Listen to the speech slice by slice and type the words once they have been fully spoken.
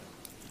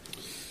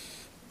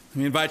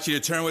We invite you to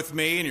turn with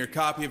me in your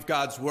copy of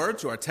God's Word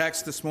to our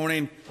text this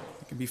morning.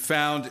 It can be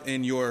found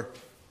in your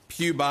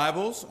pew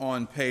Bibles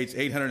on page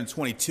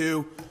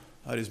 822.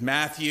 It is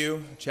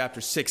Matthew chapter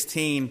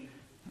 16,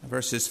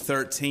 verses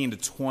 13 to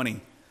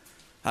 20.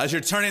 As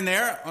you're turning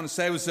there, I want to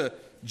say it was a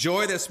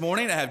joy this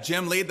morning to have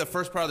Jim lead the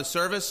first part of the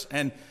service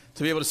and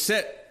to be able to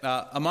sit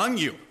among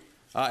you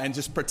and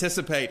just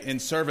participate in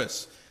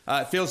service.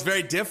 It feels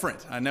very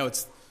different. I know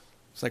it's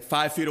like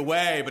 5 feet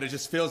away, but it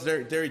just feels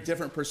very, very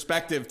different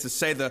perspective to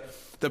say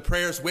the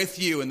prayers with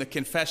you and the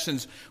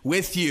confessions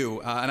with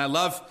you. And I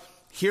love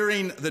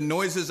hearing the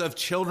noises of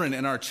children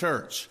in our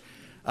church.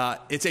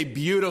 It's a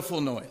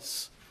beautiful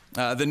noise.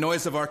 The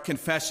noise of our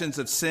confessions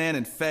of sin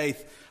and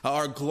faith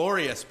are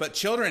glorious. But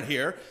children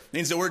here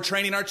means that we're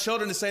training our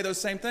children to say those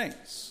same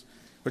things.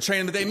 We're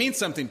training them that they mean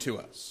something to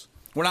us.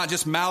 We're not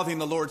just mouthing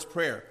the Lord's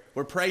Prayer.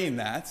 We're praying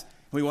that.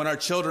 We want our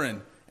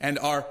children and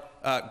our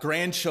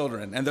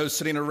grandchildren and those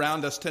sitting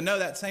around us to know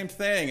that same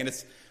thing. And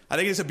I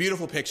think it's a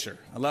beautiful picture.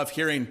 I love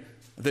hearing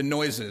the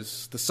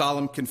noises, the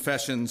solemn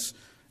confessions,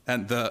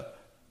 and the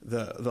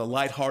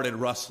lighthearted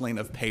rustling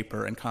of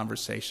paper and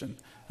conversation.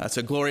 It's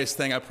a glorious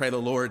thing. I pray the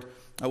Lord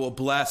will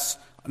bless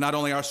not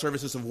only our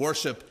services of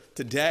worship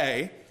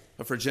today,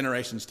 but for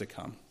generations to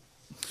come.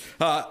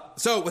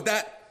 So with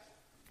that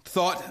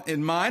thought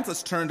in mind,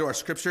 let's turn to our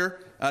scripture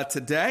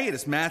today. It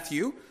is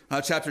Matthew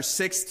chapter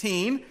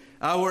 16.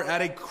 We're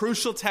at a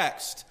crucial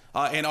text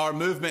in our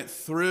movement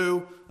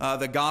through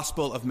the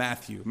Gospel of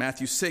Matthew.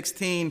 Matthew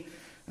 16,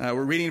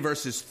 we're reading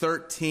verses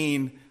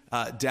 13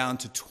 down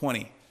to 20.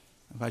 I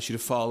invite you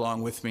to follow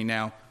along with me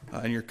now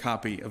in your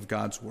copy of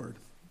God's Word.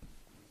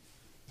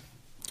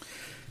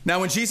 Now,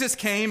 when Jesus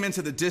came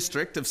into the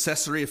district of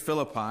Caesarea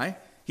Philippi,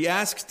 he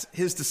asked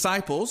his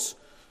disciples,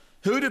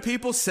 "Who do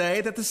people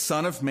say that the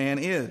Son of Man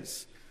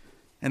is?"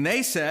 And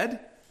they said,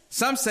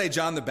 "Some say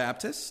John the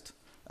Baptist,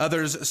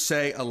 others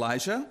say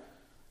Elijah,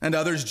 and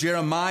others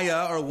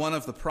Jeremiah or one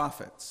of the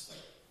prophets."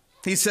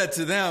 He said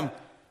to them,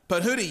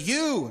 "But who do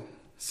you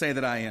say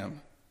that I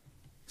am?"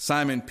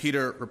 Simon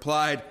Peter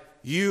replied,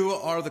 "You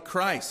are the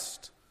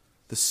Christ,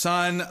 the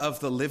Son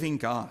of the living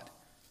God."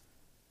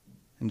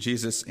 And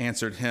Jesus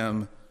answered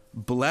him,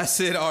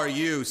 "Blessed are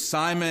you,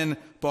 Simon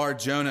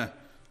Bar-Jonah,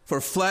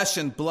 for flesh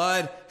and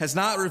blood has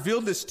not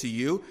revealed this to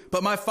you,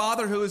 but my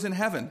Father who is in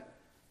heaven.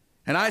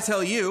 And I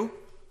tell you,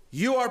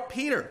 you are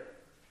Peter,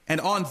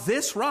 and on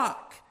this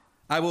rock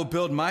I will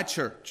build my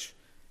church,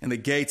 and the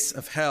gates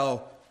of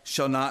hell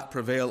shall not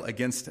prevail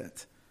against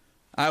it.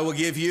 I will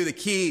give you the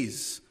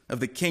keys of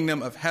the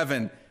kingdom of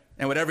heaven,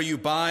 and whatever you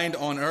bind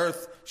on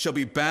earth shall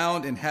be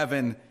bound in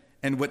heaven,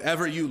 and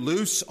whatever you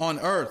loose on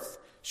earth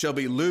shall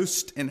be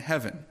loosed in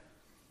heaven."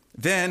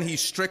 Then he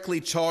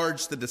strictly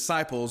charged the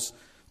disciples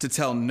to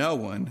tell no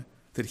one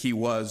that he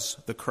was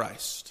the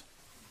Christ.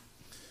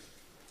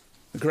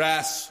 The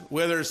grass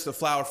withers, the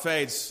flower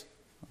fades.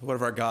 The word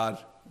of our God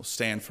will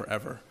stand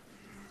forever.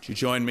 Would you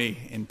join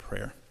me in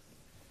prayer?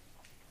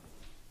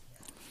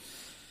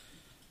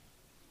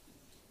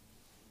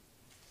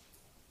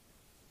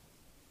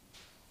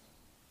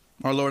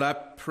 Our Lord, I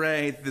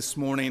pray this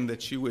morning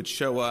that you would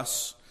show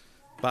us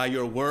by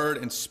your word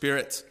and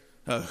spirit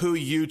who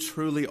you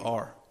truly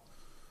are.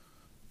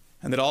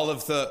 And that all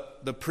of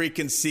the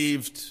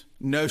preconceived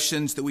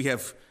notions that we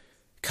have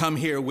come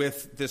here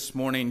with this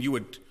morning, you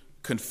would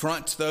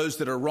confront those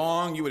that are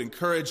wrong, you would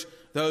encourage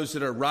those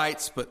that are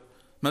right, but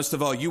most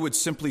of all, you would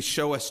simply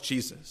show us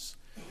Jesus.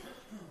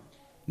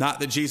 Not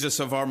the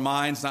Jesus of our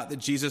minds, not the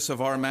Jesus of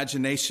our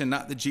imagination,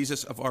 not the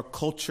Jesus of our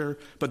culture,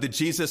 but the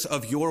Jesus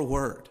of your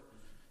word.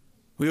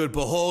 We would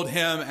behold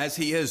him as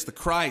he is, the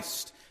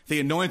Christ, the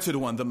anointed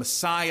one, the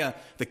Messiah,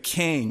 the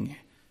King.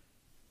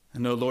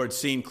 And oh Lord,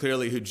 seeing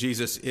clearly who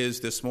Jesus is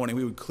this morning,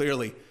 we would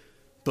clearly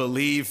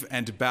believe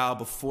and bow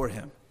before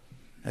him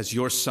as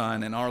your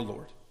Son and our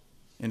Lord,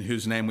 in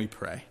whose name we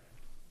pray.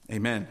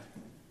 Amen.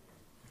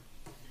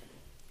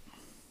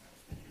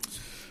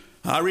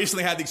 I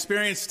recently had the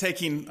experience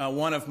taking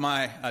one of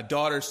my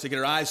daughters to get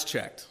her eyes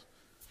checked.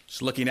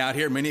 Just looking out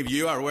here, many of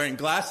you are wearing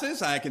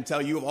glasses. I can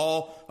tell you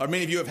all, or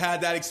many of you have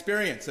had that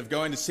experience of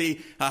going to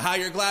see how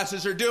your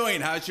glasses are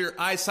doing. How's your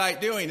eyesight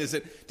doing? Is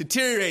it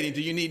deteriorating?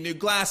 Do you need new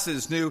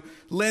glasses, new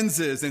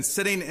lenses? And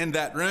sitting in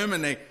that room,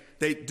 and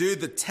they do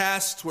the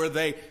test where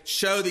they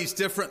show these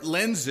different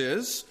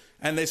lenses,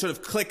 and they sort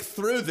of click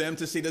through them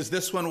to see, does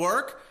this one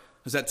work?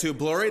 Is that too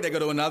blurry? They go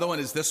to another one.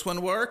 Does this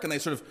one work? And they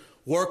sort of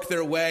work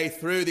their way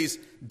through these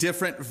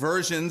different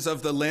versions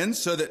of the lens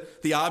so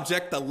that the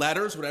object, the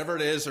letters, whatever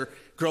it is, are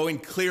growing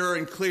clearer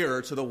and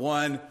clearer to the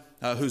one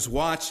who's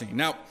watching.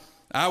 Now,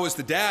 I was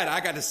the dad. I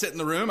got to sit in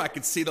the room. I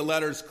could see the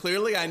letters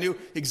clearly. I knew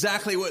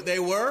exactly what they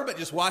were, but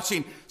just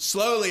watching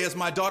slowly as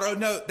my daughter,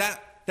 no,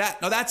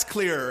 that's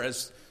clearer,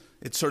 as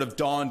it sort of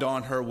dawned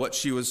on her what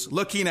she was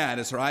looking at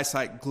as her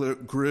eyesight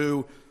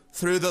grew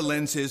through the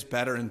lenses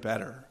better and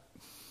better.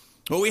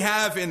 What we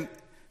have in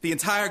the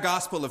entire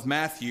Gospel of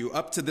Matthew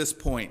up to this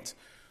point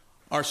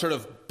are sort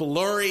of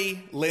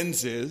blurry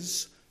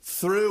lenses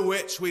through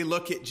which we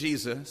look at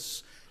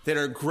Jesus that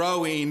are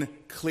growing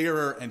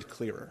clearer and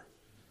clearer.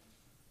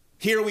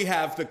 Here we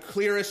have the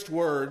clearest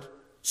word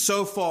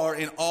so far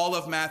in all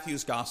of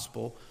Matthew's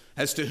gospel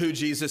as to who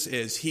Jesus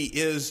is. He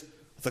is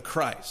the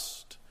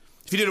Christ.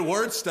 If you did a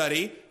word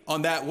study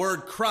on that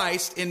word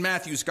Christ in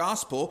Matthew's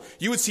gospel,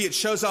 you would see it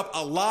shows up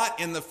a lot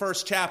in the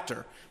first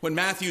chapter when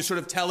Matthew's sort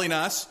of telling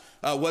us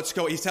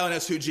he's telling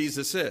us who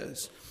Jesus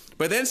is.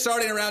 But then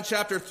starting around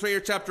chapter 3 or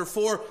chapter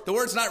 4, the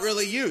word's not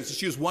really used.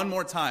 It's used one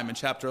more time in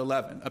chapter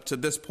 11 up to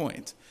this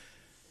point.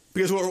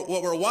 Because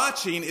what we're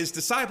watching is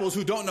disciples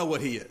who don't know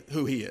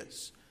who he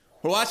is.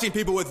 We're watching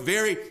people with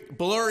very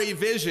blurry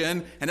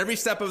vision, and every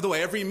step of the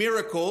way, every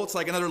miracle, it's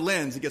like another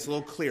lens. It gets a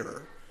little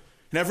clearer.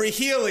 And every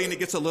healing, it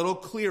gets a little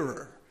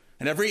clearer.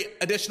 And every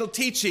additional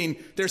teaching,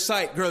 their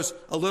sight grows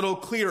a little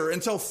clearer.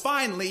 Until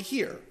finally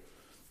here,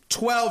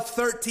 12,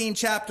 13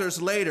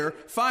 chapters later,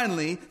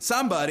 finally,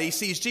 somebody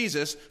sees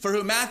Jesus for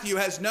whom Matthew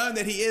has known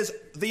that he is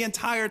the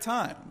entire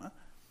time.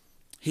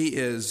 He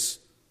is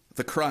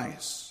the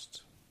Christ.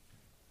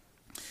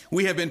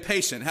 We have been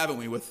patient, haven't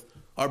we, with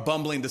our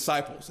bumbling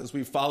disciples as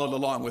we've followed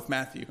along with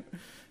Matthew,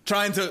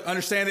 trying to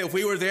understand that if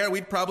we were there,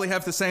 we'd probably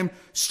have the same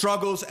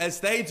struggles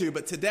as they do.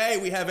 But today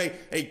we have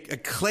a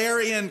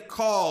clarion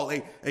call,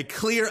 a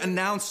clear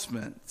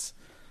announcement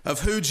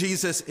of who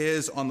Jesus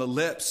is on the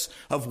lips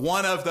of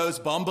one of those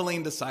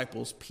bumbling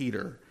disciples,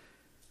 Peter,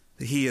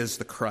 that he is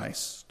the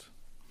Christ.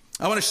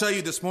 I want to show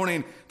you this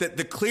morning that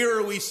the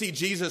clearer we see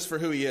Jesus for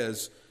who he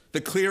is, the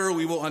clearer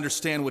we will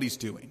understand what he's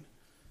doing.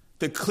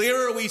 The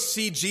clearer we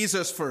see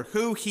Jesus for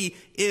who he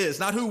is,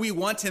 not who we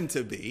want him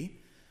to be,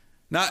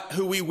 not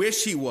who we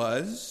wish he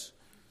was,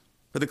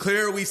 but the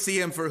clearer we see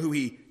him for who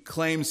he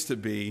claims to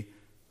be,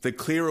 the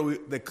clearer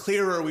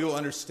we will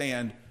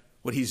understand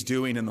what he's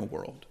doing in the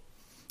world.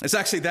 It's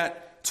actually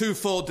that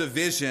twofold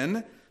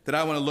division that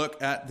I want to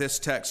look at this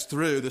text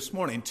through this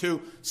morning.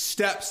 Two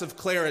steps of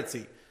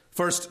clarity.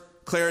 First,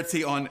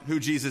 clarity on who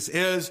Jesus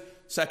is.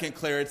 Second,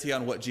 clarity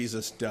on what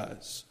Jesus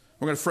does.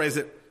 We're going to phrase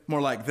it more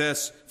like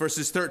this.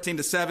 Verses 13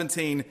 to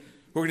 17,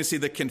 we're going to see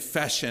the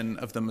confession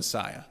of the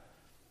Messiah.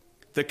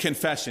 The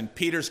confession,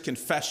 Peter's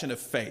confession of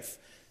faith.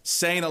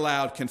 Saying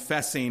aloud,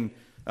 confessing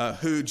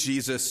who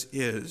Jesus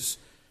is.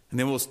 And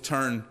then we'll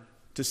turn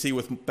to see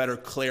with better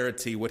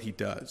clarity what he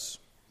does.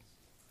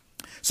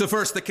 So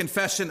first, the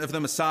confession of the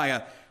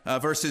Messiah,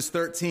 verses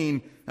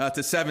 13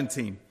 to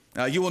 17.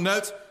 You will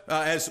note,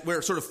 as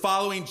we're sort of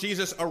following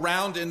Jesus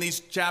around in these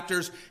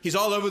chapters, he's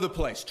all over the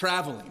place,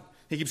 traveling.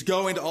 He keeps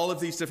going to all of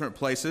these different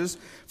places.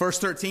 Verse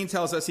 13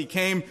 tells us he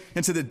came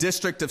into the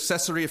district of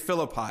Caesarea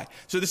Philippi.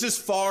 So this is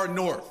far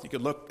north. You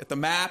could look at the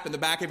map in the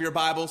back of your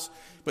Bibles,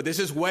 but this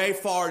is way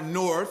far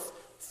north,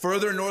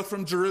 further north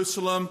from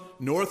Jerusalem,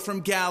 north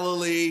from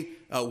Galilee,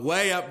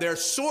 way up there,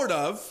 sort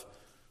of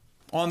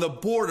on the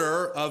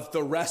border of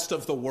the rest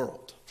of the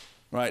world,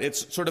 right?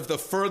 It's sort of the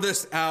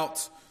furthest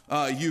out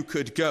you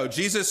could go.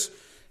 Jesus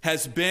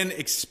has been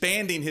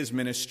expanding his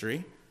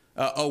ministry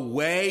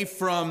away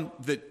from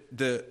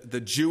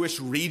the Jewish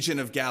region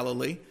of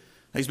Galilee.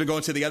 He's been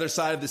going to the other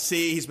side of the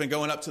sea. He's been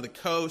going up to the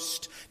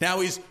coast.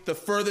 Now he's the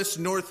furthest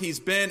north he's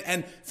been.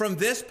 And from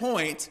this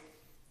point,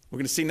 we're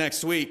going to see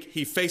next week,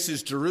 he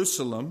faces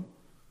Jerusalem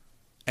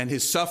and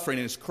his suffering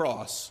and his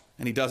cross,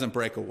 and he doesn't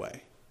break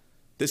away.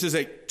 This is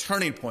a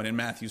turning point in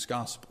Matthew's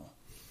gospel.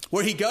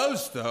 Where he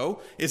goes,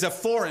 though, is a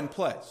foreign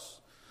place.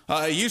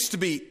 It used to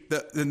be,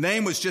 the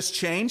name was just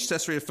changed,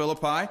 Caesarea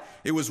Philippi.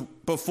 It was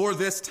before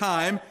this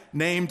time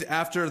named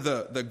after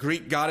the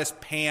Greek goddess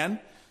Pan,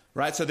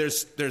 right? So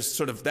there's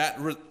sort of that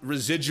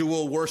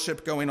residual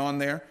worship going on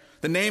there.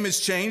 The name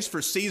is changed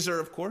for Caesar,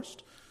 of course.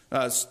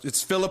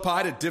 It's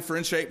Philippi to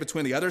differentiate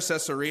between the other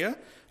Caesarea.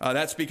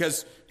 That's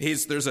because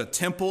there's a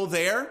temple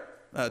there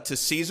to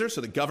Caesar, so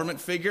the government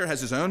figure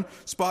has his own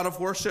spot of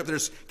worship.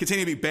 There's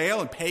continuing to be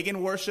Baal and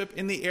pagan worship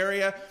in the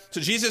area.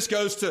 So Jesus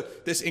goes to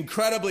this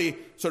incredibly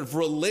sort of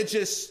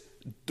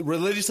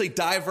religiously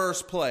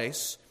diverse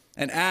place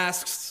and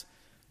asks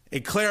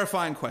a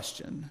clarifying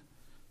question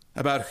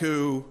about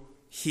who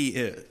he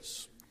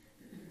is.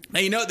 Now,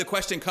 you know the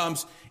question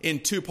comes in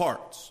two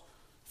parts.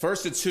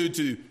 First, it's who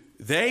do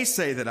they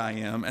say that I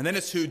am, and then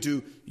it's who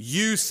do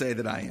you say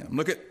that I am.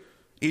 Look at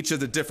each of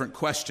the different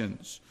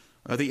questions.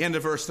 The end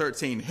of verse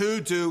 13.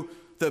 Who do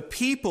the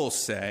people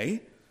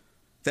say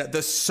that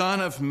the Son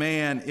of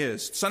Man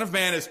is? Son of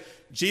Man is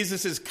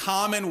Jesus'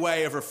 common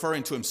way of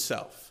referring to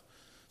himself.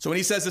 So when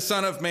he says the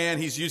Son of Man,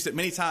 he's used it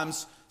many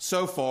times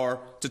so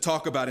far to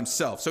talk about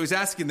himself. So he's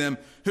asking them,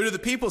 who do the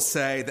people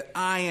say that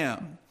I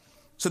am?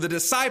 So the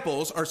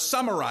disciples are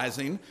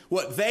summarizing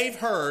what they've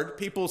heard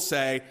people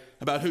say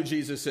about who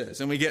Jesus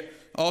is. And we get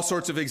all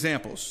sorts of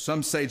examples.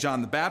 Some say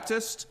John the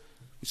Baptist.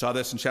 We saw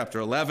this in chapter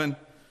 11.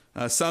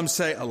 Some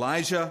say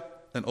Elijah,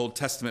 an Old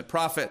Testament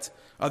prophet.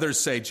 Others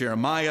say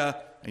Jeremiah,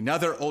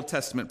 another Old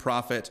Testament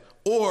prophet,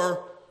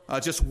 or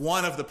just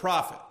one of the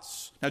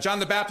prophets. Now, John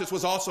the Baptist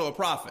was also a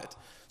prophet.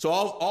 So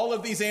all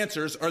of these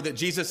answers are that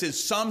Jesus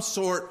is some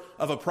sort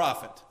of a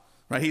prophet,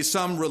 right? He's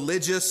some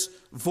religious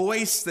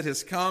voice that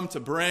has come to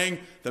bring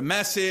the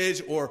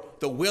message or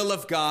the will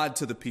of God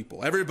to the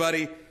people.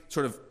 Everybody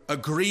sort of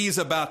agrees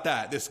about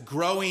that, this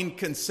growing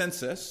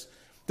consensus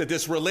that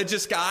this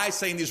religious guy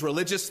saying these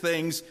religious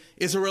things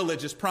is a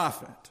religious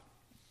prophet.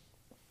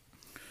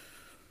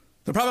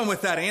 The problem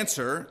with that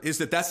answer is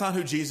that that's not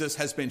who Jesus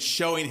has been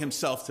showing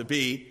himself to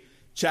be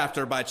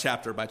chapter by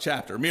chapter by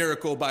chapter,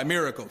 miracle by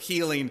miracle,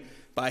 healing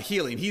by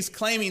healing. He's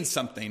claiming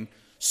something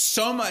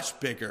so much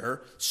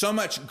bigger, so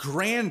much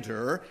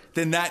grander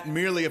than that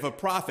merely of a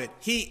prophet.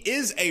 He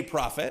is a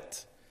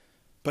prophet,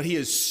 but he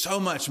is so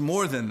much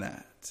more than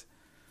that.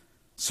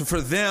 So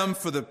for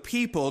the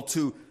people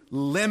to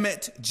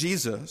limit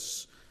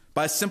Jesus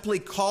by simply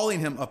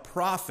calling him a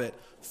prophet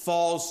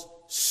falls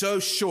so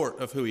short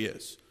of who he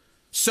is.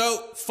 So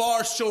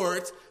far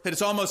short that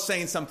it's almost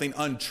saying something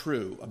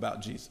untrue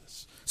about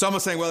Jesus. It's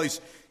almost saying, well,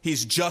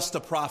 he's just a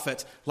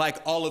prophet like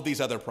all of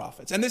these other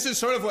prophets. And this is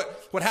sort of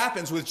what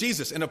happens with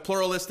Jesus in a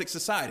pluralistic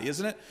society,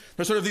 isn't it?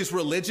 There's sort of these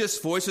religious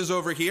voices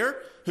over here.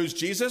 Who's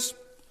Jesus?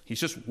 He's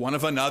just one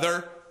of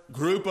another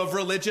group of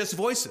religious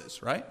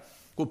voices, right?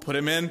 We'll put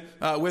him in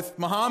with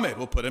Muhammad.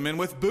 We'll put him in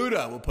with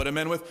Buddha. We'll put him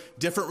in with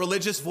different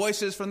religious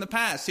voices from the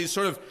past. He's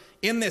sort of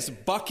in this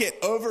bucket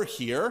over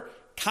here,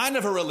 kind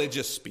of a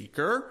religious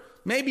speaker,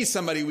 maybe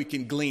somebody we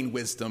can glean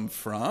wisdom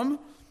from.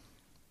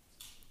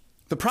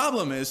 The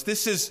problem is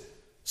this is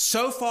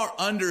so far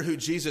under who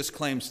Jesus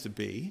claims to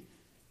be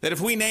that if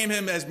we name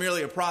him as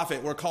merely a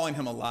prophet, we're calling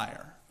him a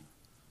liar.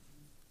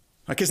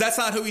 Because that's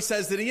not who he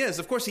says that he is.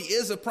 Of course, he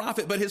is a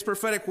prophet, but his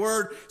prophetic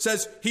word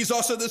says he's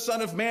also the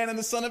Son of Man and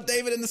the Son of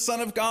David and the Son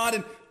of God,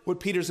 and what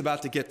Peter's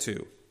about to get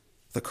to,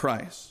 the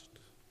Christ.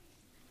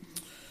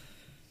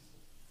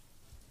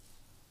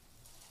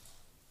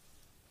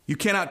 You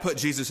cannot put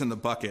Jesus in the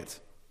bucket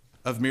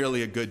of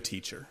merely a good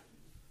teacher,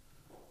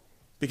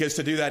 because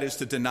to do that is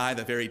to deny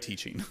the very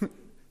teaching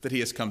that he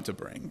has come to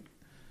bring.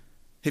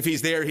 If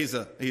he's there, he's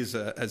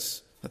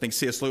as I think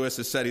C.S. Lewis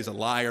has said, he's a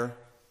liar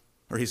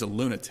or he's a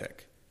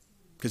lunatic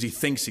because he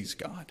thinks he's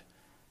God.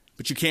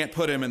 But you can't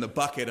put him in the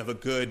bucket of a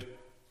good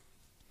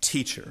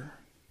teacher.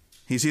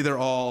 He's either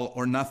all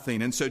or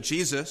nothing. And so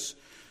Jesus,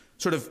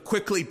 sort of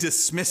quickly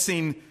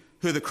dismissing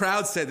who the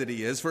crowd said that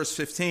he is, verse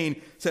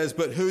 15 says,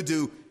 "But who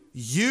do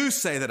you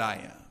say that I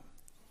am?"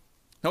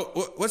 Now,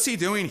 what's he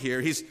doing here?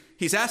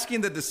 He's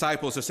asking the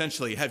disciples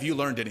essentially, have you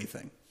learned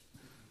anything?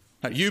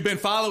 You've been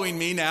following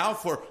me now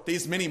for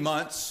these many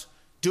months.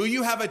 Do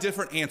you have a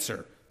different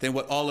answer than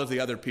what all of the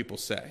other people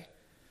say?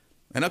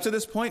 And up to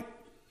this point,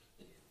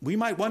 we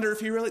might wonder if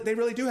they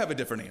really do have a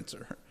different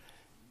answer.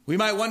 We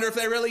might wonder if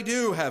they really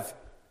do have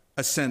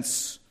a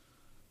sense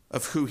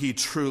of who he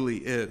truly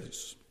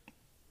is.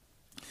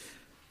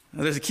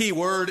 Now, there's a key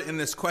word in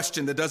this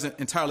question that doesn't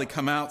entirely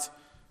come out,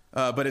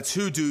 but it's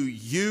who do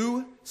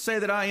you say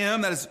that I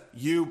am? That is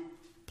you,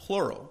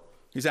 plural.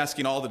 He's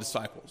asking all the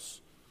disciples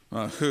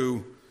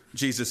who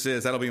Jesus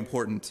is. That'll be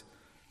important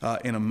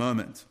in a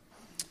moment.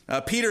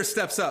 Peter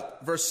steps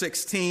up, verse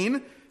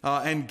 16,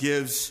 and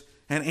gives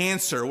an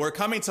answer. We're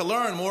coming to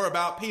learn more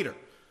about Peter.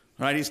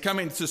 Right? He's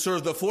coming to sort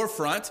of the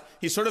forefront.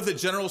 He's sort of the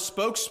general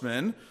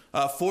spokesman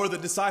for the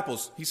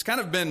disciples.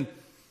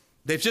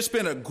 They've just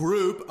been a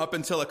group up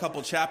until a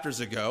couple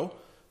chapters ago.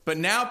 But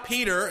now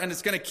Peter, and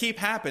it's going to keep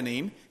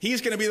happening,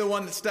 he's going to be the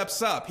one that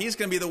steps up. He's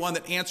going to be the one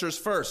that answers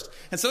first.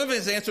 And some of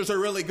his answers are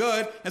really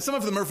good, and some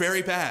of them are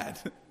very bad.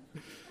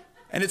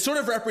 And it sort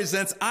of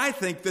represents, I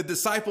think, the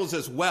disciples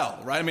as well,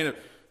 right? I mean,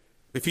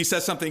 if he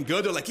says something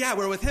good, they're like, yeah,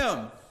 we're with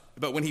him.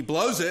 But when he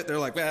blows it, they're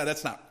like, well,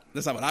 that's not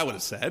what I would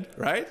have said,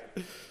 right?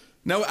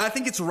 No, I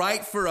think it's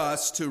right for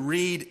us to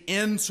read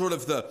in sort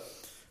of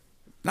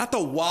not the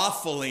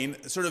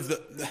waffling, sort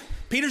of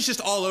Peter's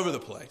just all over the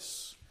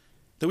place.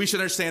 That we should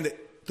understand that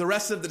the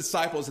rest of the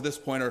disciples at this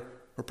point are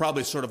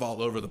probably sort of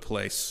all over the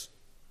place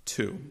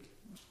too.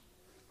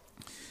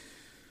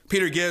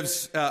 Peter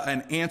gives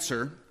an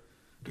answer.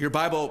 Your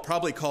Bible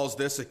probably calls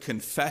this a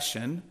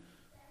confession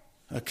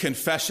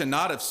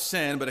not of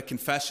sin, but a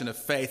confession of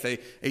faith,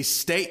 a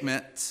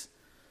statement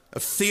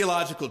of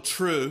theological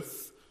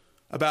truth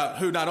about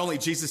who not only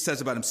Jesus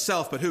says about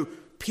himself, but who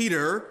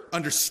Peter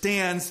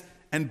understands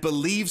and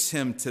believes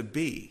him to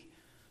be.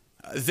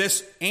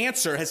 This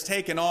answer has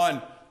taken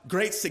on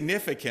great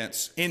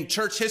significance in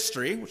church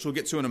history, which we'll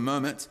get to in a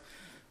moment,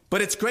 but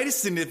its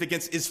greatest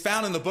significance is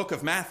found in the book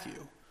of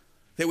Matthew,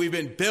 that we've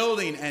been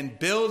building and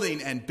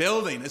building and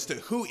building as to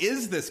who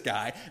is this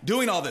guy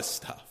doing all this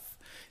stuff.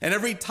 And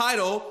every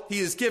title he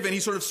is given,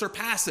 he sort of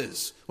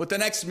surpasses with the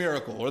next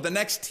miracle or the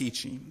next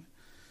teaching,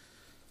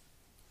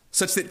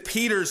 such that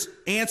Peter's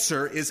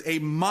answer is a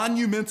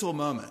monumental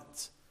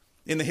moment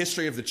in the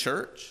history of the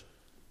church.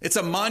 It's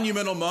a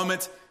monumental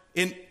moment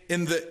in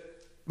the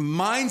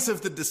minds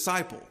of the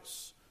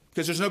disciples,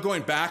 because there's no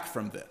going back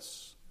from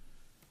this.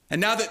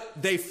 And now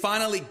that they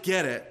finally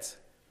get it,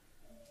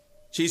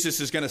 Jesus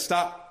is going to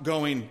stop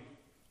going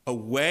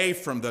away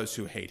from those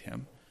who hate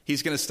him.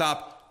 He's going to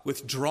stop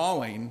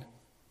withdrawing,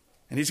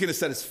 and he's going to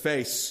set his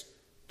face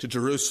to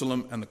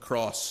Jerusalem and the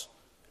cross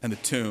and the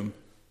tomb,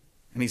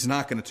 and he's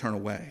not going to turn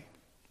away.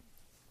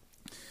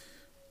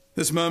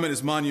 This moment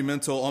is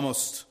monumental,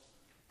 almost,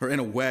 or in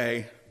a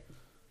way,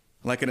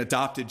 like an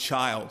adopted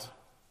child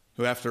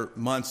who after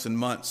months and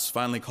months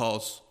finally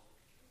calls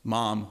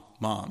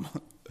mom.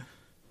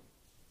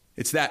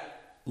 It's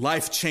that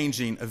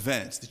life-changing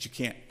event that you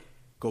can't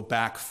go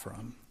back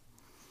from.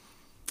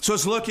 So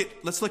let's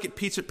look at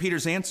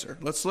Peter's answer.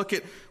 Let's look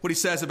at what he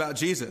says about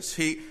Jesus.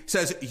 He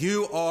says,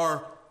 "You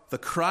are the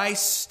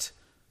Christ,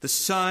 the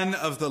Son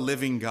of the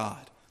living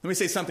God." Let me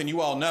say something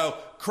you all know.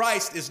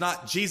 Christ is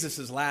not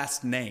Jesus'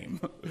 last name.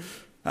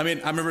 I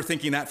remember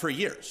thinking that for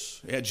years.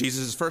 Yeah,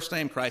 Jesus' first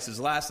name, Christ is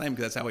last name,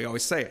 because that's how we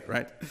always say it,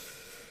 right?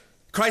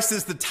 Christ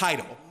is the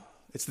title.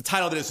 It's the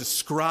title that is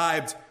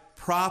ascribed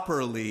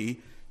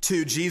properly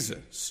to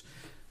Jesus.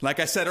 Like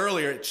I said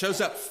earlier, it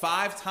shows up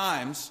 5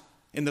 times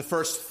in the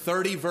first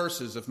 30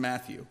 verses of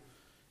Matthew,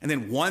 and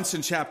then once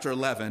in chapter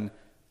 11,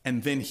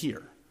 and then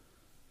here.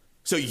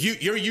 So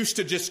you're used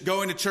to just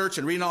going to church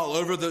and reading all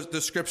over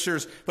the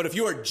scriptures, but if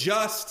you are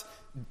just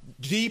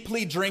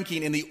deeply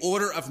drinking in the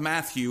order of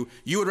Matthew,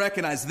 you would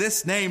recognize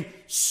this name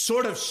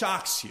sort of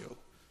shocks you.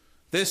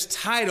 This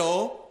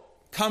title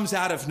comes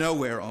out of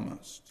nowhere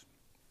almost.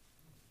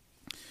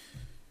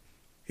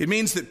 It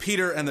means that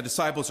Peter and the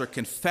disciples are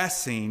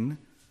confessing,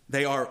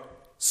 they are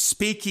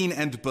speaking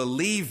and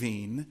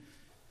believing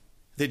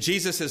that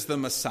Jesus is the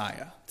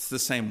Messiah. It's the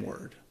same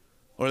word.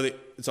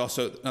 It's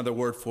also another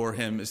word for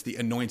him is the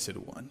anointed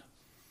one.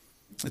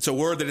 It's a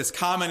word that is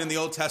common in the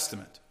Old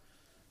Testament.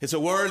 It's a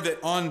word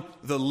that on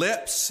the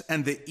lips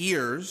and the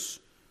ears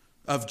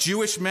of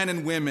Jewish men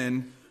and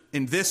women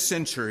in this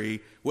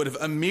century would have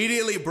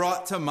immediately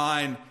brought to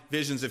mind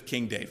visions of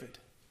King David.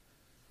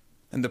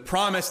 And the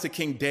promise to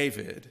King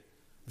David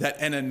that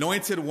an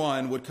anointed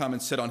one would come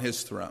and sit on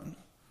his throne.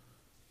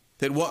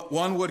 That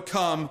one would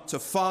come to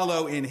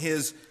follow in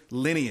his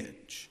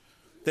lineage.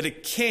 That a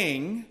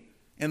king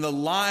in the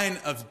line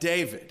of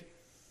David,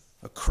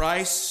 a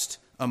Christ,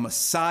 a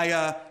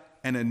Messiah,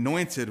 an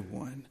anointed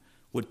one,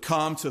 would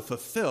come to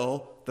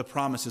fulfill the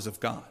promises of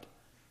God.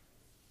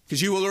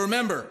 Because you will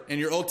remember in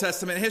your Old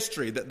Testament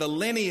history that the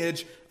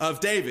lineage of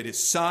David,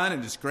 his son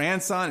and his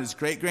grandson, his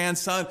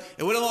great-grandson,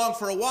 it went along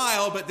for a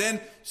while, but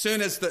then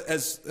soon as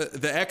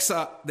the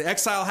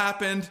exile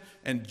happened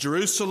and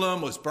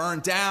Jerusalem was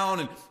burned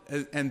down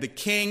and the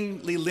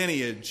kingly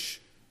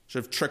lineage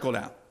sort of trickled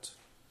out.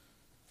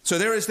 So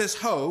there is this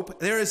hope,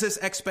 there is this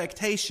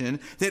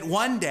expectation that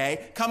one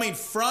day coming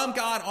from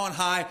God on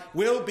high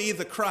will be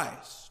the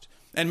Christ.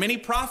 And many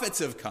prophets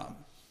have come,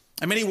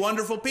 and many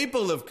wonderful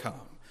people have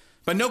come.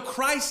 But no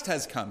Christ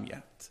has come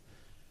yet.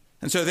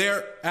 And so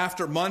there,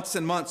 after months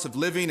and months of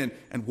living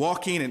and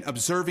walking and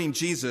observing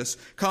Jesus,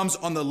 comes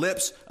on the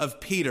lips of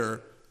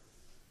Peter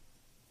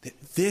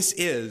that this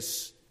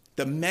is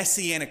the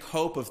messianic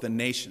hope of the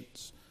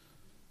nations.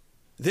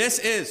 This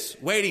is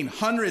waiting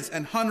hundreds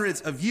and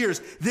hundreds of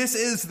years. This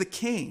is the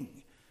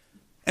king.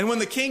 And when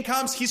the king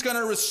comes, he's going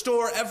to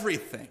restore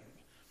everything.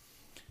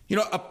 You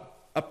know,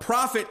 a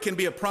prophet can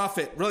be a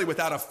prophet really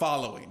without a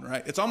following,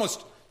 right? It's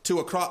almost to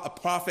a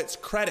prophet's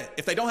credit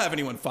if they don't have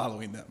anyone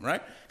following them,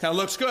 right? Kind of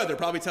looks good. They're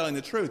probably telling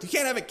the truth. You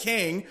can't have a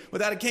king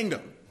without a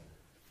kingdom.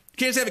 You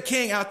can't just have a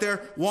king out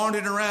there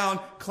wandering around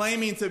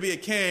claiming to be a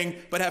king,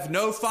 but have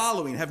no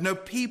following, have no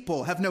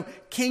people, have no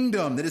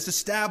kingdom that is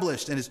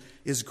established and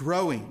is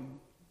growing.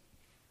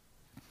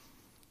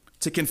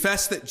 To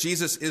confess that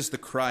Jesus is the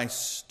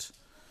Christ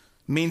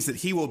means that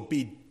he will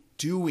be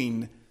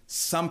doing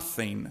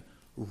something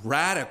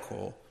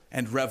radical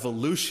and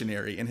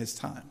revolutionary in his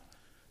time.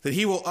 That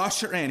he will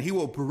usher in, he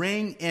will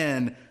bring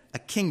in a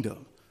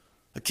kingdom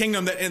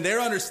that in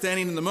their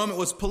understanding in the moment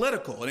was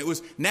political, and it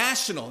was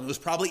national, and it was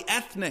probably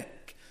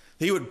ethnic.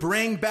 He would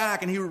bring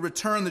back and he would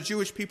return the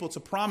Jewish people to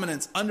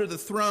prominence under the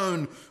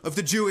throne of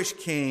the Jewish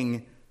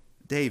king,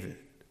 David.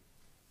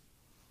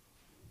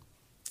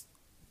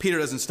 Peter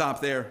doesn't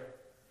stop there.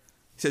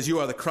 He says, "You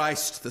are the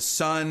Christ, the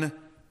Son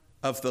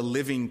of the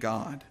living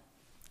God."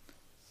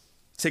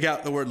 Take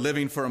out the word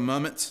living for a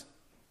moment.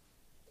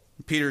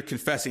 Peter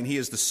confessing he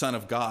is the Son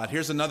of God.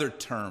 Here's another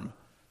term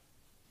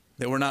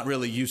that we're not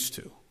really used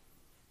to.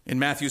 In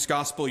Matthew's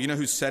gospel, you know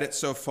who said it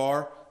so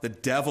far? The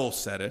devil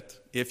said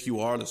it, "If you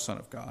are the Son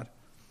of God."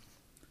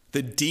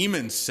 The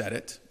demons said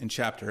it in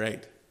chapter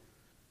 8.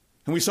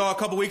 And we saw a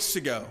couple weeks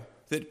ago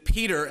that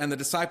Peter and the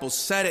disciples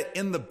said it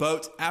in the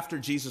boat after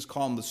Jesus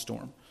calmed the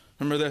storm.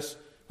 Remember this?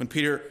 When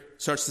Peter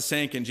starts to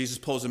sink and Jesus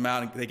pulls him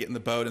out and they get in the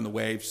boat and the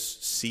waves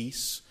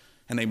cease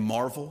and they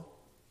marvel.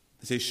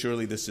 They say,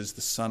 "Surely this is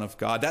the Son of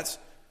God." That's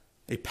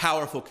a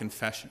powerful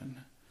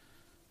confession.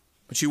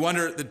 But you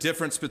wonder the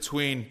difference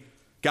between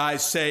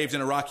guys saved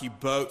in a rocky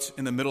boat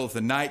in the middle of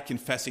the night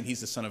confessing he's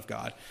the Son of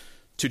God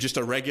to just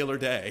a regular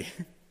day,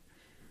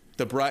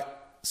 the bright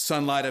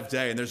sunlight of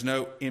day, and there's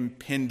no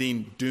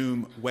impending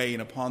doom weighing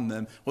upon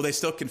them. Will they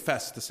still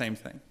confess the same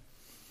thing?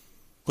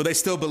 Will they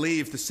still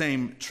believe the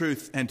same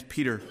truth? And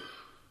Peter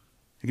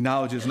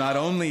acknowledges not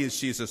only is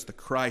Jesus the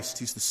Christ,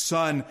 he's the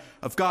Son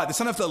of God, the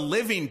Son of the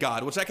living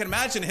God, which I can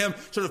imagine him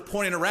sort of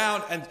pointing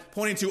around and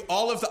pointing to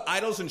all of the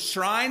idols and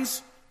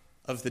shrines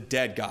of the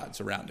dead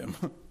gods around him.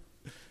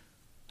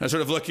 Now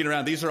sort of looking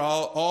around, these are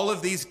all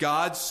of these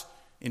gods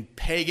in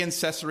pagan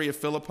Caesarea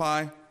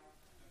Philippi.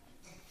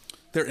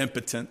 They're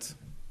impotent.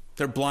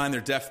 They're blind,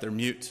 they're deaf, they're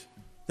mute.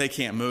 They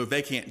can't move.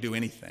 They can't do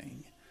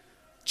anything.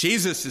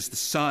 Jesus is the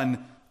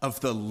Son of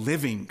the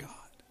living God.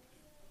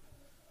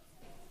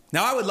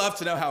 Now, I would love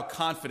to know how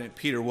confident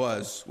Peter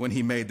was when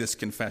he made this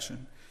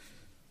confession.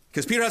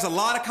 Because Peter has a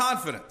lot of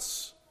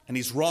confidence, and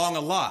he's wrong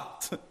a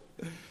lot.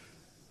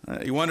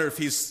 You wonder if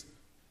he's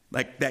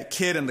like that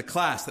kid in the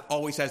class that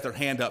always has their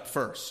hand up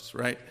first,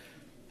 right?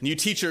 And you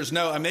teachers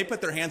know, they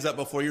put their hands up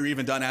before you're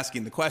even done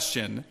asking the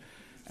question,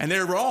 and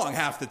they're wrong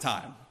half the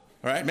time,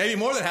 right? Maybe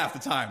more than half the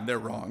time they're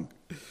wrong.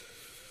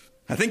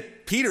 I think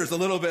Peter's a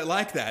little bit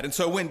like that. And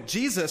so when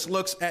Jesus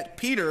looks at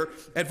Peter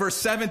at verse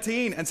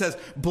 17 and says,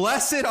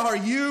 "Blessed are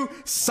you,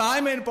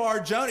 Simon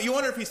Bar-Jonah," you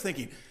wonder if he's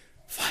thinking,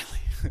 finally,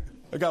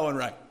 I got one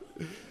right.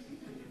 And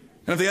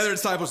if the other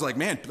disciples are like,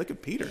 man, look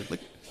at Peter. Look,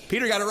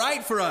 Peter got it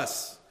right for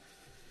us.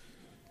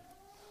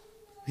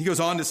 He goes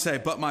on to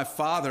say,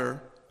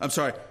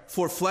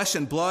 for flesh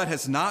and blood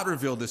has not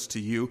revealed this to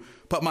you,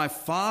 but my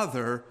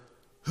Father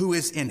who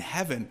is in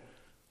heaven.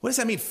 What does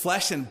that mean,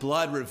 flesh and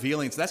blood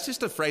revealing? So that's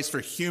just a phrase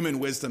for human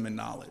wisdom and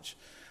knowledge.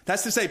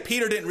 That's to say,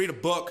 Peter didn't read a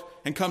book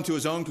and come to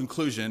his own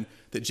conclusion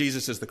that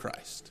Jesus is the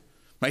Christ.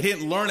 Right? He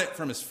didn't learn it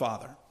from his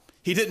Father.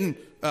 He didn't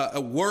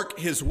work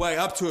his way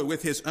up to it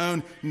with his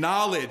own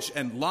knowledge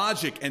and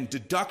logic and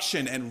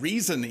deduction and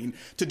reasoning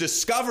to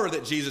discover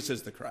that Jesus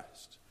is the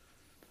Christ.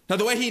 Now,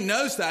 the way he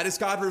knows that is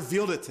God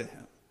revealed it to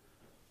him.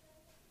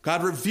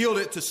 God revealed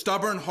it to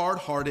stubborn,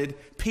 hard-hearted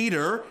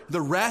Peter,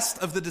 the rest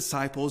of the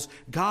disciples.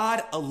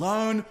 God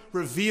alone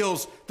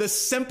reveals the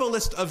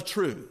simplest of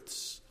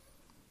truths,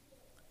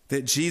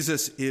 that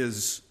Jesus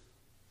is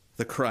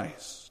the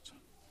Christ.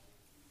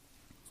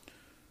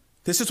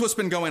 This is what's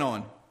been going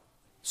on.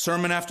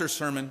 Sermon after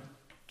sermon,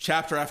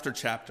 chapter after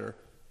chapter,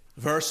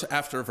 verse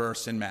after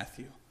verse in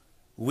Matthew.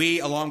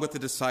 We, along with the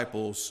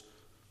disciples,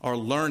 are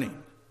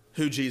learning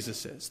who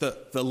Jesus is.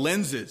 The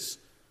lenses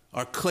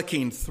are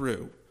clicking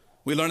through.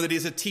 We learn that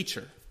he's a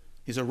teacher.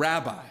 He's a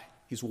rabbi.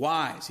 He's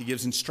wise. He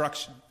gives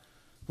instruction.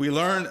 We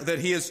learn that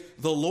he is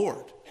the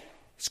Lord.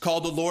 He's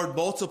called the Lord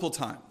multiple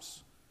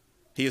times.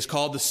 He is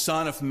called the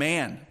Son of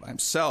Man by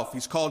himself.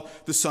 He's called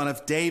the Son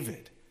of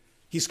David.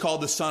 He's called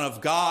the Son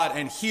of God.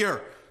 And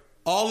here,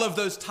 all of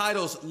those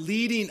titles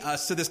leading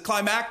us to this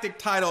climactic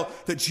title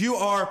that you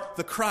are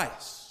the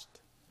Christ.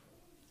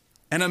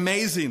 And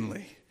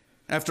amazingly,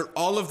 after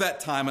all of that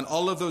time and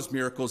all of those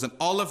miracles and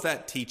all of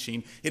that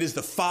teaching, it is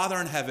the Father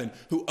in heaven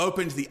who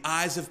opened the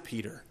eyes of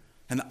Peter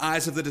and the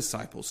eyes of the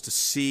disciples to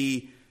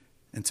see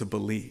and to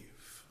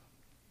believe.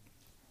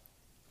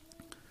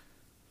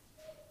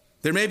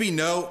 There may be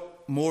no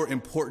more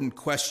important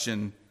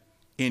question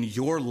in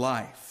your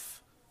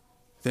life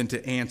than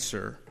to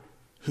answer,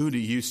 who do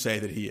you say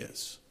that he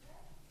is?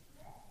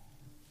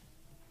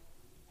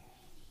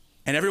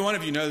 And every one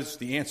of you knows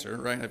the answer,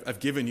 right? I've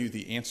given you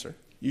the answer.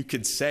 You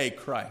could say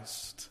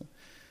Christ.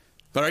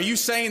 But are you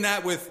saying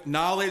that with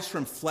knowledge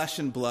from flesh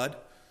and blood?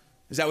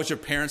 Is that what your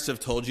parents have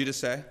told you to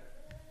say?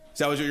 Is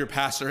that what your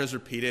pastor has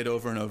repeated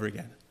over and over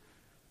again?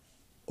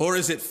 Or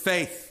is it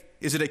faith?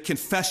 Is it a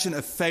confession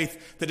of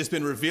faith that has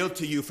been revealed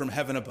to you from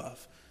heaven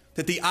above?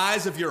 That the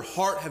eyes of your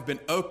heart have been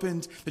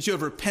opened, that you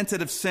have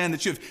repented of sin,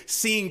 that you have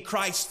seen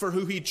Christ for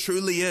who he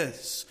truly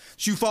is.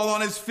 That you fall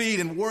on his feet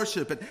and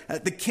worship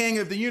at the King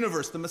of the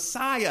universe, the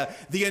Messiah,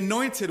 the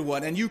Anointed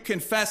One, and you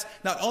confess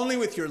not only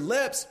with your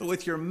lips, but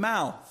with your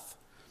mouth,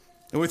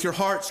 and with your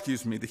heart,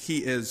 that he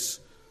is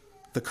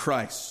the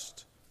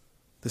Christ,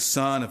 the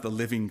Son of the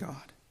living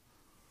God.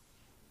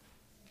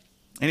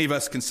 Any of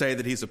us can say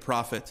that he's a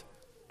prophet.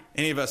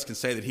 Any of us can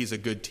say that he's a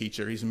good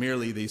teacher. He's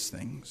merely these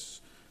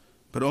things.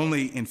 But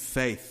only in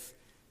faith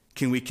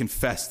can we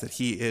confess that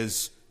he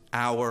is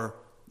our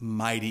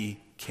mighty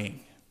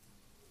King.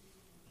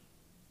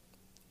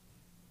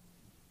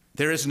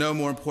 There is no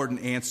more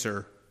important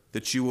answer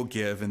that you will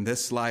give in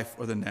this life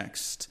or the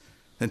next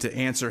than to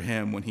answer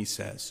him when he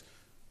says,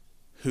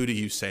 "Who do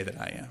you say that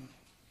I am?"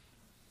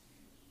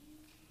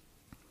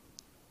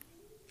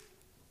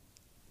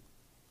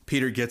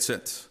 Peter gets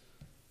it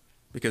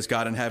because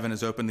God in heaven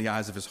has opened the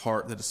eyes of his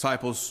heart. The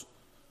disciples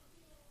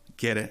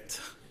get it.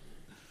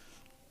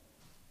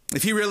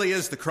 If he really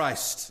is the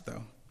Christ,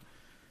 though,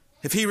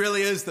 if he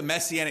really is the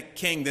Messianic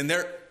King, then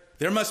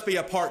there must be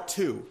a part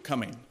 2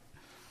 coming. And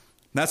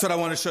that's what I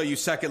want to show you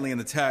secondly in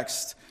the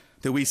text,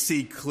 that we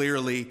see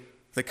clearly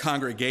the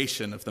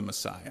congregation of the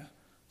Messiah.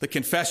 The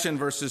confession,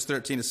 verses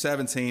 13 to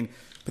 17,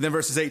 but then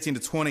verses 18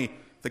 to 20,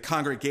 the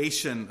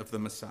congregation of the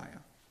Messiah.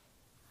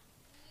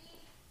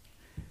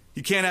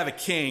 You can't have a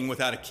king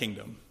without a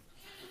kingdom.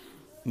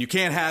 And you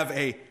can't have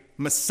a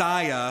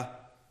Messiah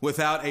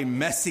without a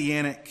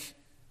messianic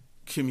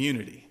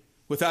community,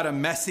 without a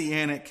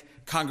messianic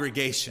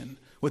congregation,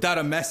 without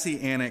a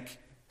messianic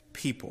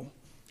people.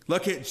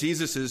 Look at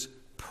Jesus'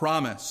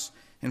 promise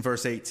in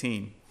verse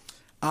 18.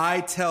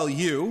 I tell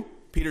you,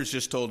 Peter's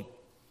just told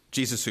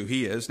Jesus who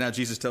he is. Now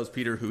Jesus tells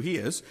Peter who he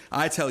is.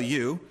 I tell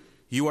you,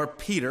 you are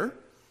Peter,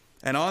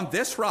 and on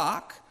this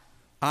rock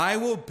I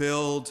will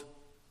build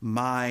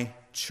my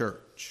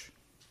church.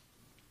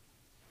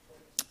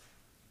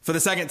 For the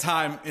second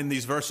time in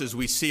these verses,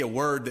 we see a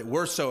word that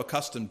we're so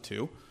accustomed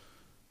to,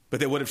 but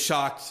they would have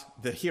shocked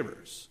the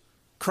hearers.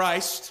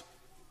 Christ,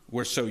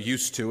 we're so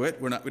used to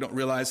it, we don't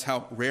realize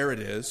how rare it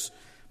is.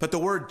 But the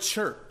word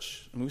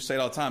church, and we say it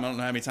all the time, I don't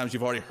know how many times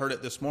you've already heard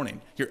it this morning.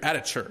 You're at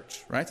a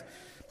church, right?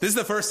 This is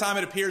the first time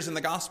it appears in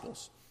the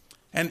Gospels.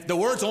 And the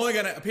word's only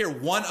going to appear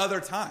one other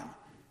time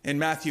in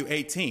Matthew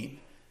 18.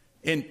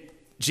 In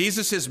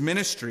Jesus'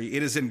 ministry,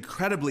 it is an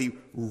incredibly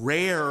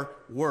rare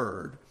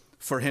word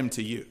for him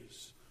to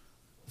use.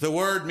 The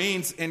word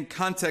means in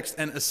context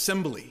an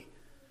assembly,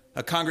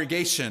 a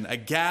congregation, a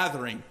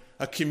gathering,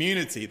 a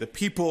community, the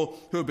people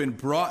who have been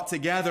brought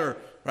together,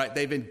 right?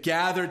 They've been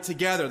gathered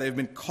together. They've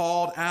been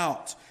called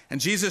out. And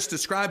Jesus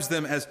describes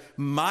them as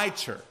my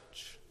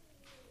church,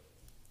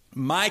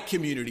 my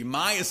community,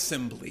 my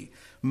assembly,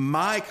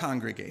 my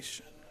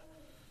congregation.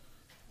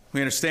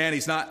 We understand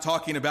he's not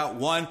talking about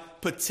one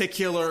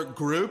particular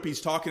group.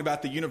 He's talking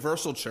about the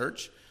universal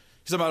church.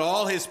 He's talking about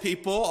all his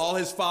people, all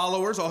his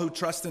followers, all who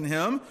trust in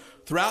him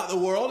throughout the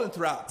world and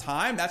throughout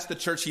time. That's the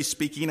church he's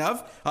speaking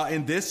of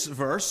in this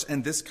verse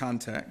and this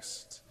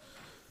context.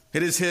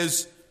 It is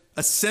his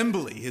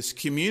assembly, his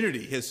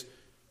community, his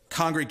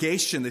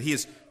congregation that he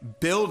is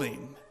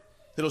building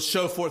that'll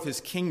show forth his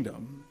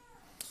kingdom.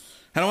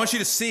 And I want you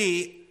to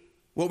see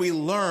what we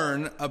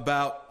learn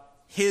about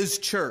his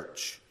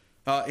church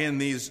in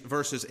these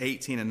verses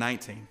 18 and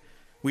 19.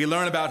 We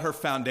learn about her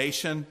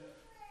foundation, and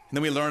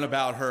then we learn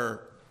about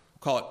her,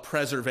 call it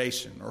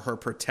preservation or her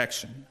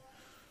protection.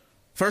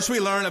 First, we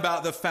learn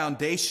about the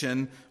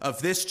foundation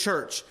of this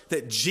church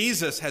that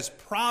Jesus has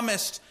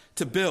promised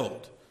to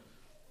build.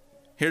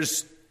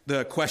 Here's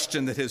the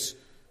question that has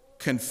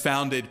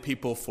confounded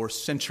people for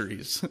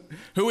centuries.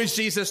 Who is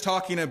Jesus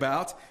talking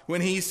about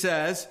when he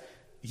says,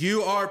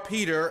 "You are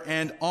Peter,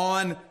 and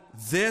on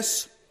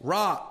this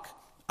rock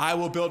I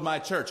will build my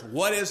church"?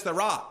 What is the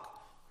rock?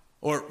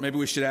 Or maybe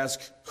we should ask,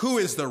 who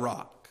is the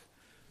rock?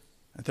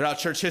 And throughout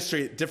church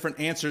history, different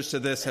answers to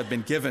this have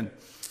been given.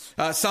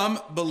 Some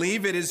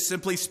believe it is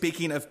simply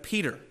speaking of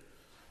Peter.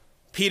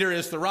 Peter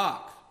is the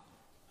rock.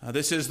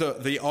 This is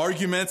the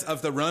argument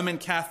of the Roman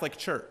Catholic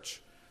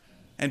Church.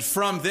 And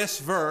from this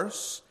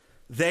verse,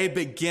 they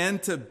begin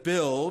to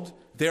build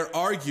their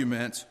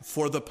argument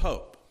for the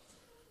Pope.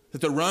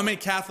 That the Roman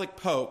Catholic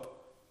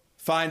Pope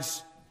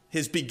finds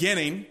his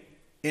beginning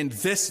in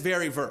this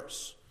very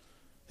verse.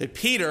 That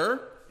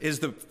Peter is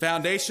the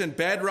foundation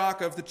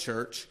bedrock of the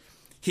church.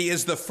 He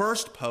is the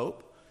first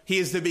pope. He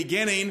is the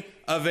beginning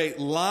of a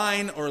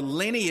line or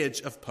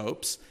lineage of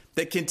popes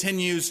that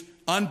continues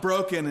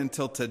unbroken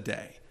until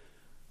today.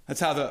 That's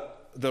how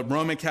the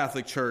Roman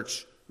Catholic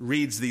Church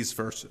reads these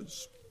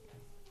verses.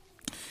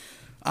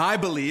 I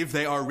believe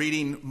they are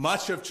reading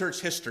much of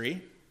church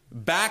history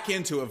back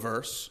into a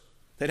verse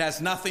that has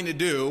nothing to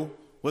do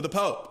with the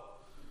pope.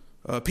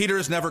 Peter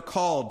is never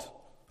called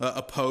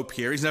a pope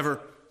here. He's never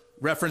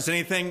referenced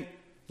anything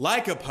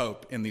like a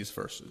pope in these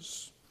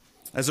verses.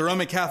 As the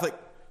Roman Catholic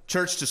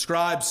Church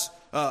describes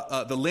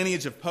the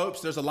lineage of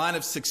popes, there's a line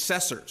of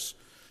successors.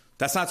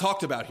 That's not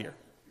talked about here.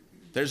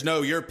 There's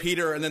no, you're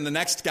Peter, and then the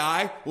next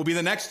guy will be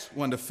the next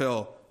one to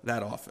fill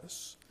that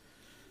office.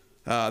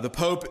 The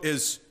Pope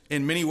is,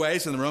 in many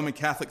ways, in the Roman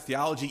Catholic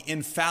theology,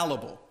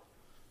 infallible.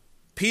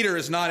 Peter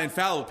is not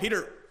infallible.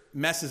 Peter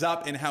messes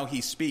up in how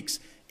he speaks.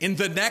 In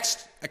the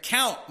next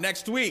account,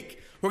 next week,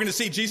 we're going to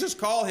see Jesus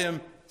call him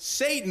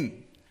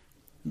Satan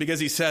because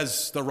he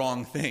says the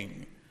wrong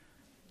thing.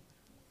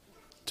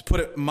 To put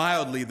it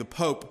mildly, the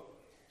Pope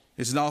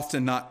is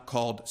often not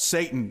called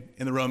Satan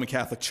in the Roman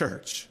Catholic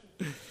Church.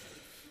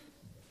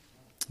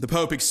 The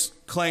Pope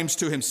claims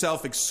to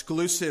himself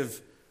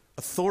exclusive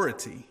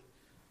authority.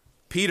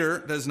 Peter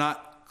does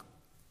not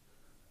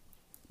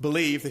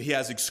believe that he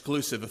has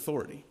exclusive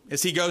authority.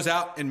 As he goes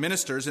out and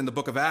ministers in the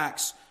book of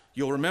Acts,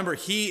 you'll remember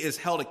he is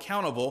held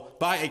accountable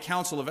by a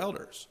council of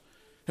elders.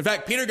 In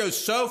fact, Peter goes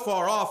so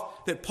far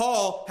off that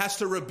Paul has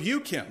to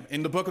rebuke him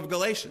in the book of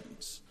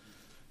Galatians.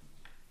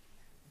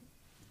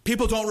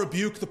 People don't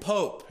rebuke the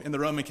Pope in the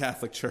Roman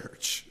Catholic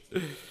Church.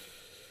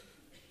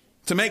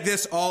 To make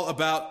this all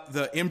about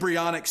the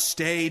embryonic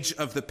stage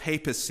of the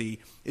papacy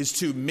is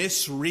to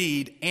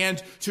misread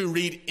and to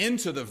read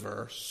into the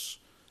verse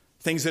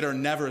things that are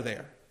never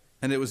there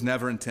and it was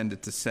never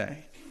intended to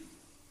say.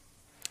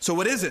 So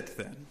what is it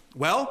then?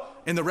 Well,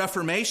 in the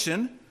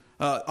Reformation,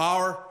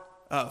 our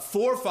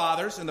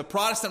forefathers in the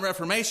Protestant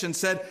Reformation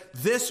said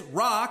this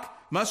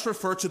rock must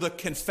refer to the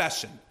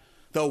confession.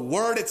 The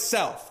word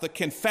itself, the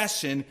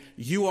confession,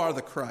 you are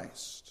the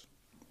Christ.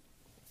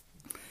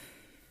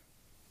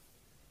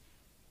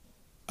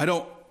 I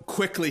don't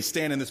quickly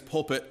stand in this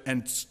pulpit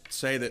and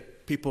say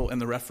that people in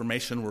the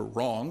Reformation were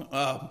wrong.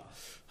 I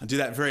do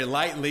that very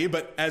lightly,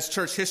 but as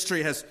church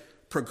history has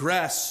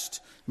progressed,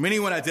 many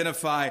would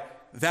identify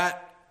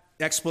that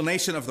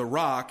explanation of the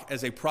rock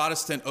as a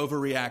Protestant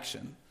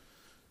overreaction.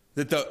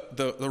 That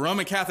the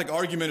Roman Catholic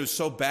argument is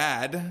so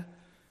bad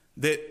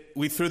that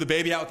we threw the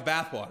baby out with the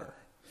bathwater.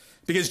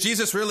 Because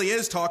Jesus really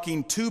is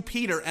talking to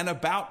Peter and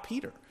about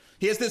Peter.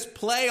 He has this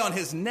play on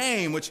his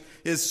name, which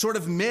is sort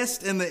of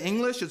missed in the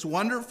English. It's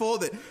wonderful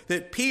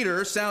that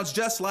Peter sounds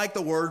just like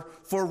the word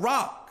for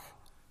rock.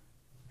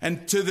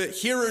 And to the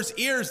hearers'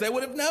 ears, they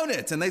would have known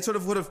it. And they sort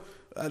of would have,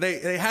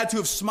 they had to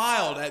have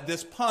smiled at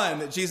this pun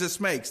that Jesus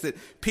makes, that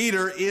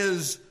Peter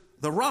is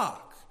the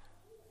rock.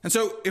 And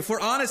so if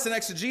we're honest in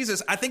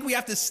exegesis, I think we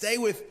have to stay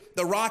with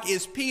the rock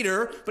is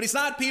Peter, but he's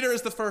not Peter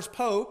as the first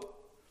pope.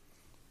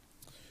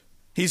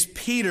 He's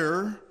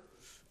Peter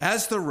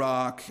as the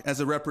rock, as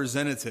a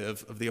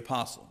representative of the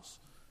apostles.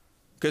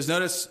 Because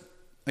notice,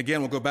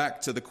 again, we'll go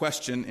back to the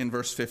question in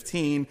verse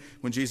 15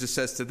 when Jesus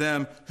says to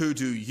them, who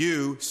do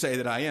you say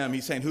that I am?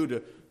 He's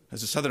saying,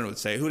 as a southerner would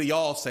say, who do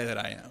y'all say that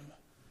I am?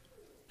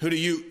 Who do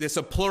you, it's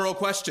a plural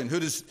question. Who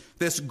does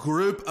this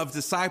group of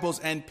disciples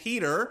and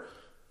Peter,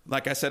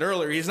 like I said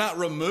earlier, he's not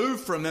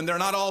removed from them. They're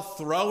not all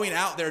throwing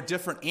out their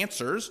different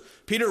answers.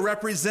 Peter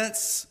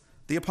represents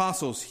the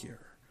apostles here.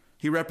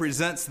 He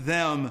represents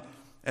them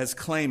as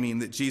claiming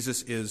that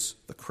Jesus is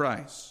the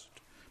Christ.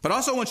 But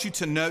also I want you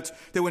to note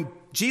that when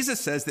Jesus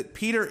says that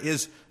Peter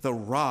is the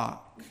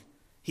rock,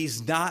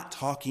 he's not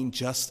talking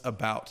just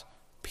about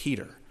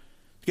Peter.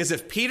 Because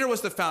if Peter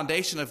was the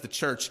foundation of the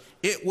church,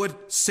 it would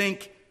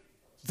sink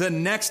the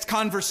next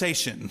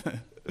conversation.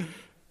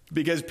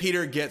 Because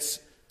Peter gets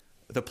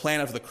the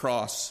plan of the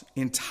cross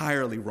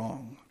entirely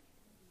wrong.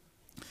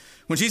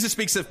 When Jesus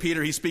speaks of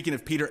Peter, he's speaking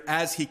of Peter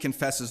as he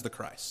confesses the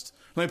Christ.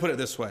 Let me put it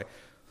this way,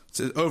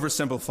 to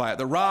oversimplify it.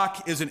 The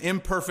rock is an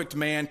imperfect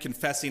man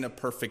confessing a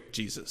perfect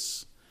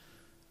Jesus.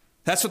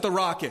 That's what the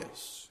rock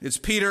is. It's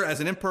Peter as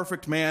an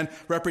imperfect man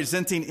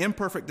representing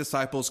imperfect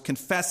disciples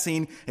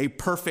confessing a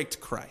perfect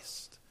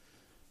Christ.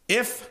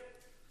 If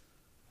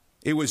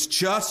it was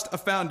just a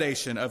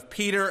foundation of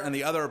Peter and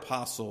the other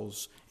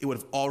apostles, it would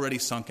have already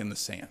sunk in the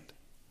sand.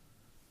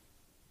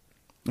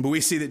 But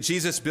we see that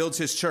Jesus builds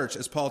his church,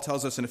 as Paul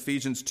tells us in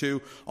Ephesians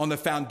 2, on the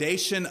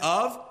foundation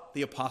of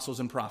the apostles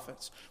and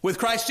prophets, with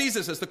Christ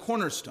Jesus as the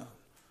cornerstone.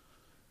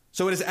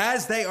 So it is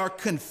as they are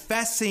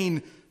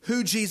confessing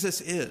who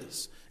Jesus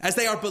is, as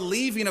they are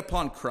believing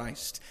upon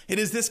Christ, it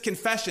is this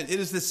confession,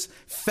 it is this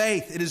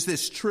faith, it is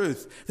this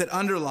truth that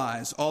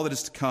underlies all that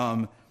is to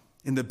come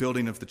in the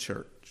building of the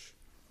church.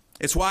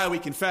 It's why we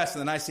confess in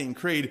the Nicene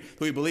Creed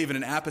that we believe in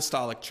an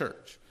apostolic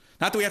church.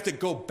 Not that we have to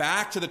go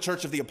back to the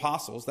church of the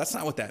apostles. That's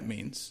not what that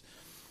means.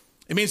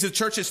 It means the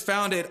church is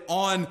founded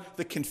on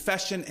the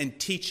confession and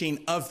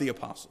teaching of the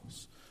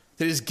apostles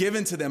that is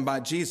given to them by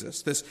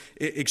Jesus. This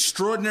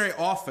extraordinary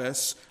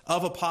office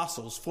of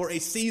apostles for a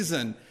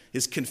season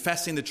is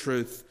confessing the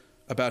truth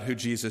about who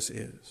Jesus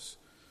is.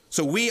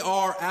 So we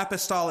are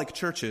apostolic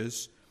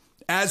churches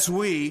as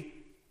we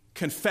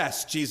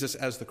confess Jesus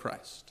as the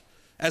Christ,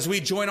 as we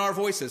join our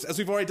voices, as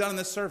we've already done in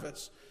this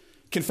service,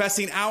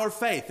 confessing our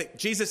faith that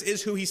Jesus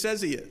is who he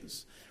says he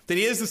is, that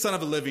he is the Son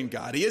of a living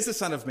God, he is the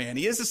Son of man,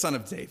 he is the Son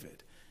of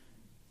David,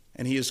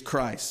 and he is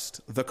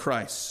Christ,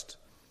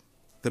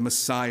 the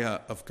Messiah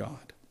of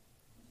God.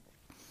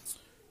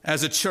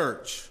 As a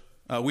church,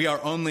 we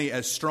are only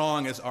as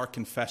strong as our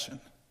confession,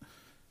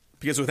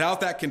 because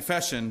without that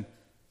confession,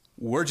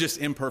 we're just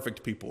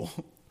imperfect people,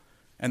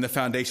 and the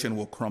foundation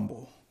will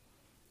crumble.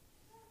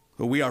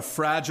 But we are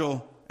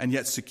fragile and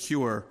yet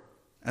secure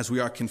as we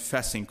are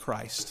confessing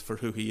Christ for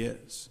who he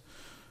is.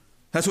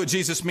 That's what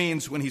Jesus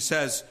means when he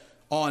says,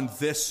 on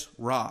this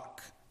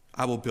rock,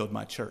 I will build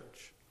my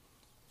church.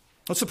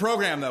 What's the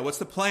program, though? What's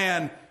the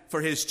plan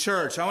for his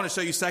church? I want to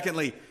show you,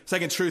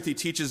 second truth he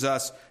teaches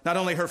us, not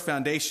only her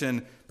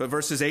foundation, but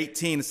verses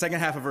 18, the second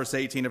half of verse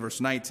 18 to verse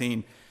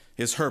 19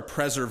 is her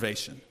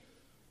preservation.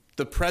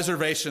 The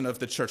preservation of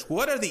the church.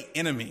 What are the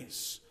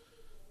enemies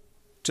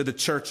to the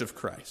church of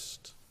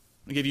Christ?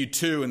 I'll give you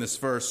two in this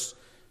verse.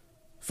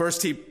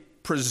 First, he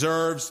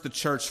preserves the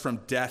church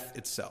from death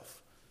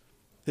itself.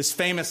 This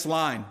famous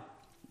line,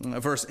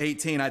 verse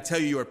 18, I tell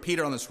you, you are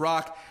Peter on this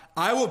rock.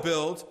 I will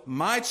build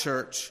my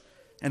church,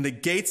 and the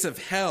gates of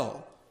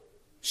hell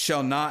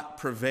shall not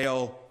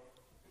prevail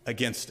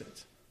against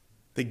it.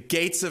 The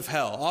gates of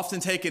hell, often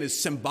taken as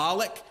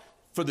symbolic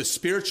for the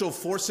spiritual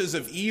forces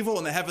of evil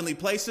in the heavenly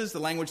places, the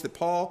language that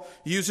Paul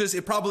uses,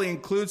 it probably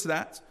includes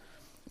that.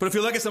 But if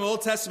you look at some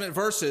Old Testament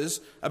verses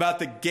about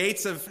the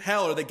gates of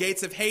hell or the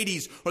gates of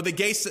Hades or the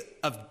gates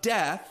of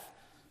death,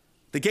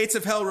 the gates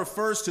of hell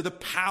refers to the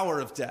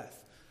power of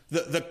death,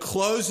 the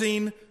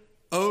closing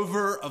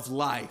over of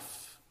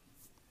life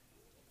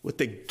with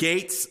the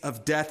gates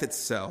of death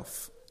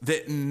itself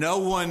that no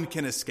one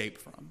can escape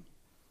from.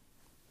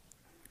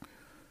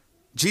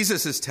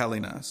 Jesus is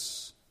telling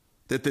us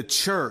that the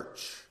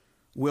church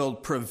will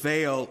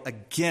prevail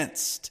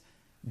against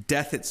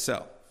death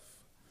itself.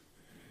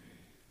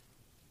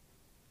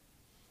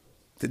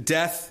 The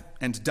death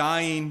and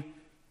dying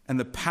and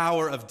the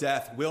power of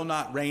death will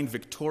not reign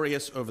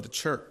victorious over the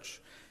church.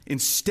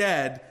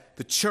 Instead,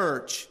 the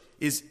church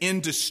is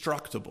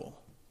indestructible.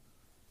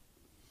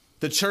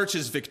 The church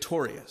is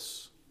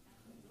victorious.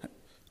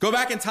 Go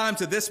back in time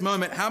to this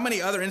moment. How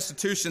many other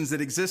institutions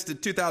that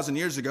existed 2,000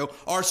 years ago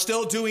are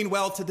still doing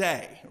well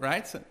today,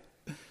 right?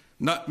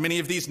 Not many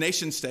of these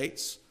nation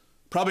states.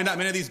 Probably not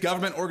many of these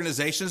government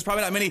organizations,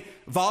 probably not many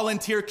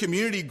volunteer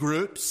community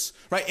groups,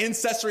 right, in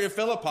Caesarea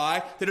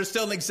Philippi that are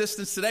still in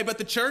existence today, but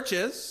the church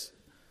is.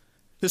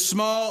 The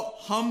small,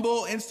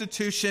 humble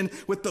institution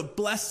with the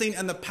blessing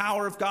and the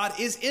power of God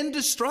is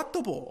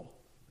indestructible.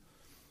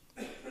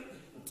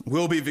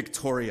 Will be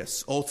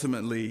victorious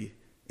ultimately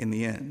in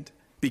the end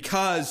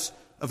because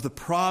of the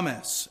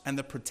promise and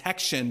the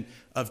protection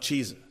of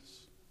Jesus.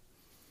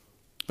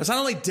 But it's not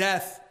only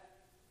death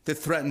that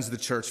threatens the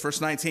church. Verse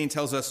 19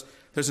 tells us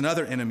there's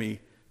another enemy.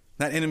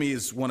 That enemy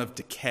is one of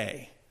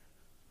decay.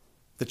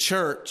 The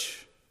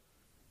church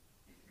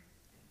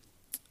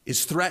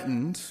is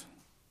threatened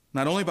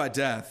not only by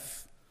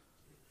death,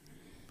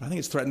 but I think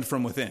it's threatened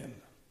from within.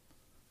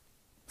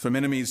 From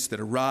enemies that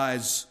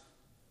arise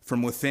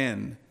from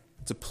within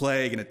to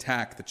plague and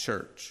attack the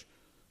church.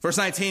 Verse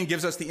 19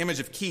 gives us the image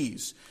of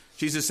keys.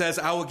 Jesus says,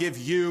 I will give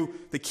you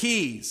the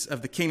keys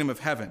of the kingdom of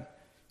heaven.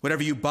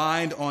 Whatever you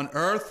bind on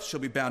earth shall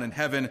be bound in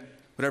heaven.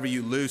 Whatever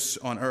you loose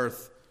on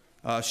earth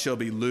shall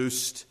be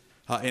loosed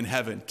in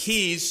heaven.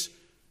 Keys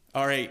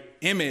are an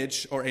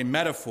image or a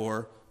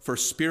metaphor for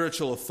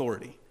spiritual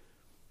authority.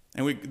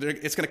 And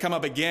it's going to come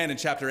up again in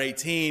chapter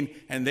 18,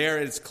 and there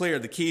it's clear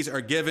the keys are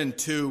given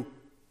to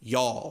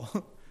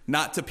y'all,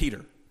 not to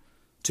Peter,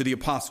 to the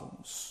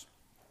apostles.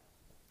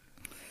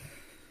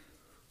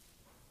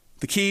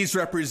 The keys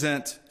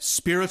represent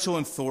spiritual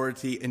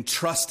authority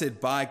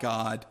entrusted by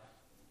God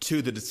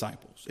to the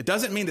disciples. It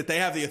doesn't mean that they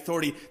have the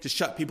authority to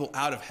shut people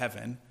out of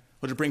heaven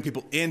or to bring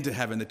people into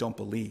heaven that don't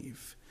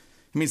believe.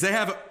 It means they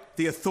have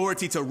the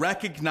authority to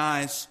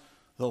recognize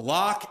the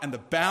lock and the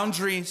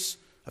boundaries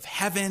of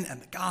heaven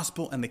and the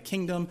gospel and the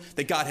kingdom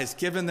that God has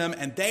given them,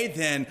 and they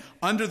then,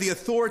 under the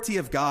authority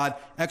of God,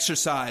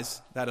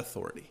 exercise that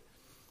authority.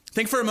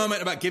 Think for a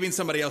moment about giving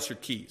somebody else your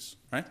keys,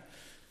 right?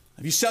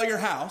 If you sell your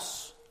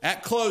house,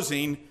 at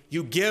closing,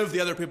 you give the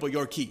other people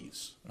your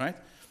keys, right?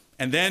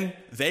 And then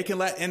they can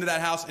let into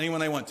that house anyone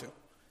they want to.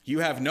 You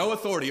have no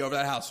authority over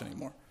that house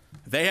anymore.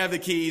 They have the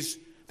keys.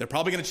 They're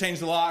probably going to change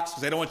the locks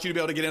because they don't want you to be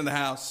able to get in the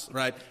house,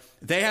 right?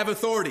 They have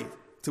authority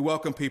to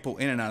welcome people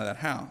in and out of that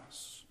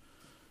house.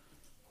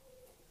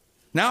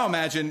 Now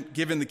imagine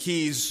giving the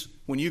keys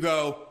when you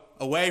go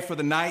away for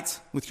the night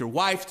with your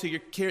wife to your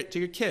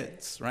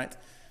kids, right?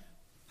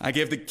 I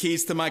give the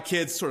keys to my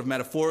kids sort of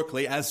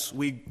metaphorically as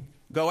we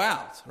go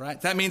out, right?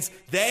 That means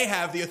they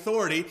have the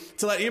authority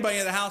to let anybody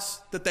in the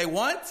house that they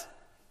want.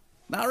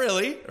 Not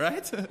really,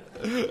 right?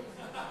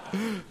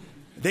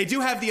 They do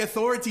have the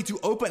authority to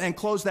open and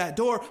close that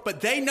door,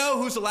 but they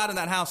know who's allowed in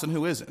that house and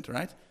who isn't,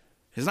 right?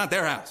 It's not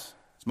their house.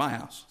 It's my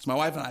house. It's my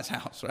wife and I's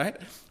house, right?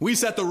 We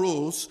set the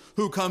rules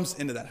who comes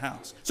into that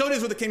house. So it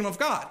is with the kingdom of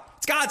God.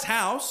 It's God's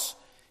house.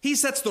 He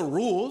sets the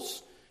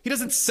rules. He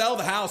doesn't sell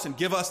the house and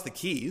give us the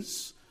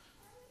keys.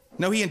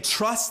 No, he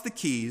entrusts the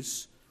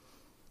keys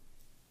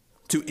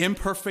to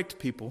imperfect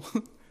people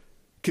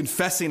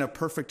confessing a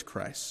perfect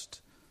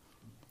Christ,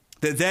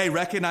 that they,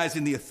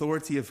 recognizing the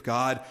authority of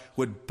God,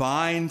 would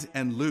bind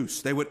and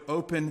loose. They would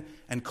open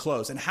and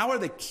close. And how are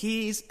the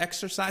keys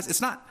exercised?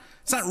 It's not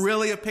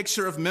really a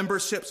picture of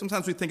membership.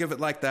 Sometimes we think of it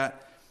like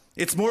that.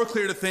 It's more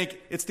clear to think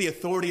it's the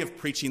authority of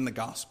preaching the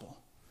gospel.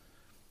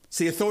 It's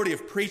the authority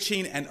of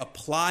preaching and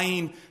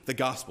applying the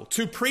gospel.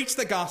 To preach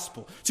the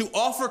gospel, to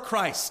offer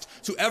Christ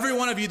to every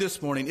one of you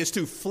this morning is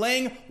to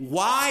fling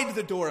wide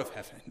the door of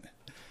heaven.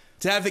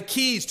 To have the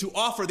keys to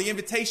offer the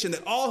invitation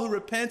that all who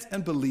repent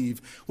and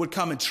believe would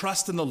come and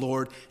trust in the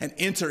Lord and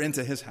enter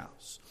into his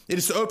house. It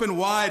is to open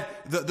wide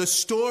the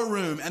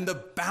storeroom and the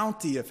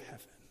bounty of heaven.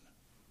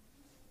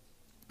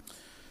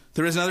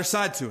 There is another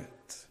side to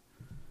it,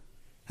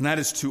 and that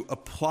is to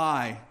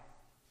apply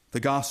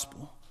the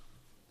gospel.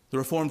 The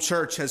Reformed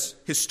Church has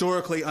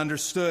historically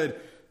understood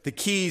the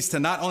keys to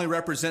not only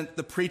represent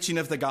the preaching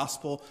of the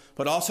gospel,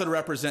 but also to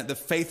represent the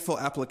faithful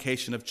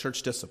application of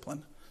church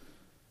discipline.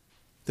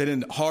 That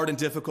in hard and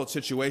difficult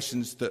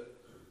situations, the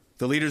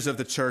leaders of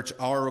the church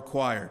are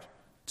required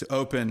to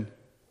open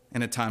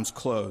and at times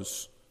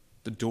close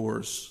the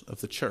doors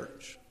of the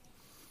church.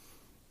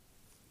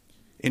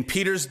 In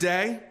Peter's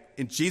day,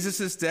 in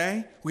Jesus'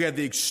 day, we had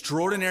the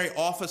extraordinary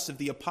office of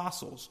the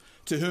apostles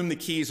to whom the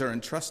keys are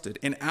entrusted.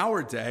 In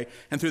our day,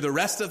 and through the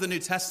rest of the New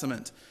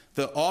Testament,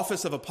 the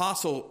office of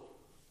apostle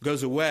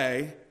goes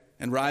away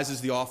and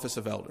rises the office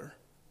of elder.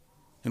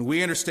 And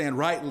we understand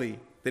rightly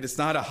that it's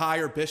not a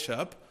higher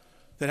bishop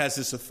that has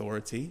this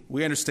authority.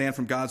 We understand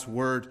from God's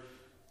word,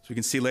 as we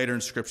can see later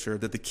in Scripture,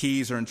 that the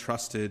keys are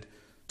entrusted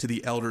to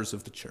the elders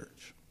of the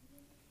church.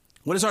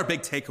 What is our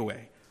big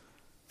takeaway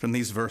from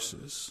these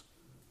verses?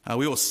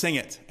 We will sing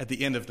it at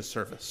the end of the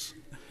service.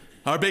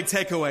 Our big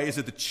takeaway is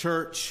that the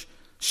church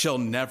shall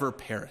never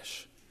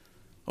perish.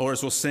 Or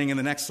as we'll sing in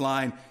the next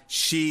line,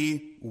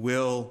 she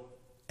will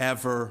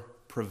ever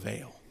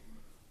prevail.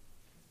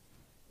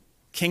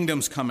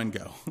 Kingdoms come and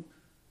go.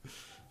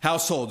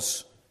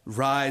 Households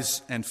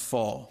rise and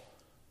fall.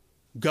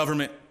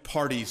 Government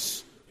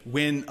parties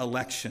win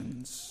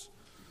elections.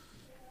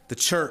 The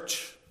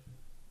church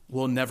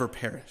will never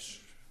perish.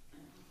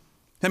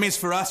 That means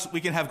for us,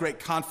 we can have great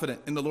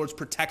confidence in the Lord's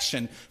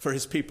protection for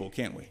his people,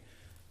 can't we?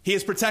 He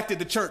has protected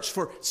the church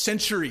for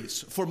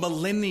centuries, for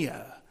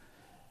millennia.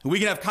 And we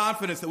can have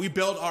confidence that we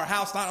build our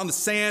house not on the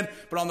sand,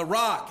 but on the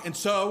rock. And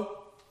so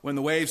when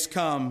the waves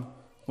come,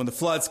 when the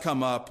floods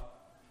come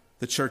up,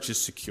 the church is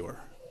secure.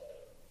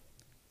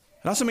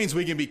 It also means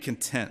we can be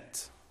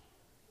content.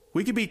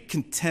 We can be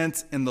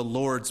content in the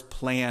Lord's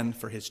plan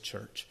for his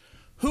church.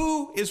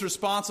 Who is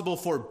responsible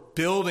for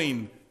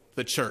building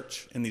the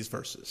church in these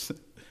verses?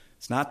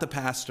 It's not the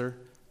pastor.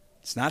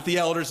 It's not the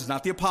elders. It's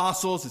not the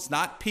apostles. It's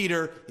not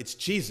Peter. It's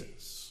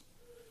Jesus.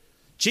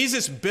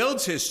 Jesus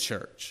builds his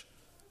church.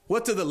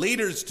 What do the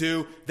leaders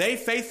do? They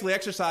faithfully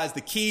exercise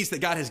the keys that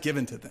God has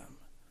given to them.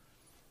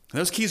 And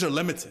those keys are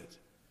limited.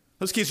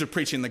 Those keys are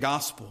preaching the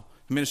gospel,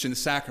 administering the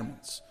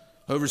sacraments,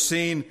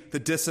 overseeing the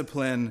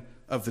discipline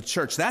of the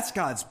church. That's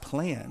God's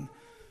plan.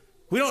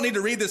 We don't need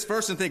to read this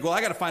verse and think, well,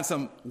 I got to find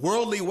some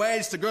worldly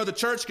ways to grow the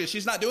church because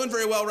she's not doing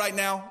very well right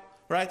now,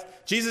 right?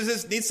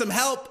 Jesus needs some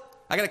help.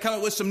 I got to come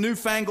up with some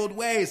newfangled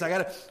ways. I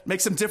got to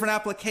make some different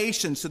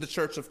applications to the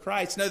church of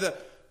Christ. No, the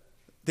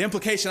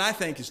implication, I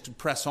think, is to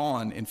press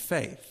on in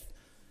faith,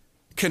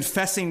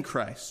 confessing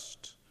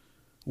Christ,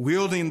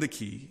 wielding the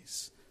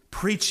keys,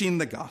 preaching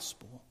the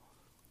gospel,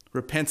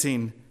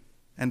 repenting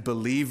and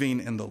believing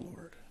in the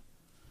Lord.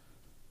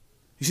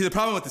 You see, the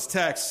problem with this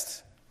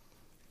text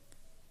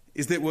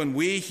is that when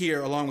we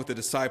hear, along with the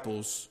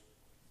disciples,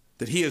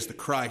 that he is the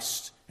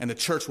Christ and the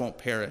church won't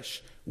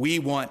perish, we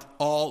want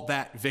all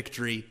that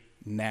victory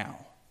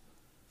now.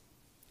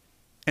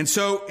 And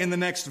so in the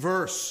next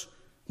verse,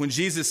 when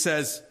Jesus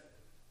says,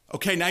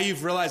 okay, now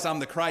you've realized I'm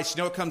the Christ,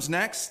 you know what comes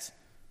next?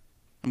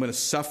 I'm going to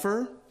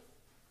suffer,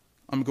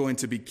 I'm going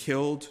to be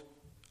killed,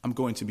 I'm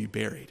going to be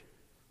buried.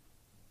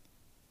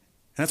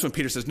 And that's when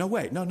Peter says, no,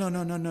 wait, no.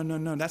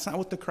 That's not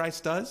what the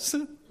Christ does.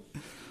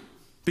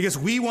 Because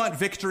we want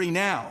victory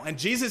now. And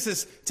Jesus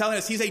is telling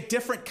us he's a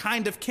different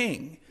kind of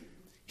king.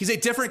 He's a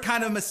different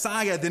kind of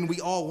Messiah than we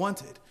all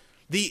wanted.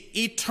 The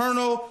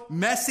eternal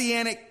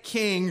messianic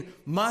king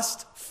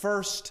must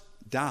first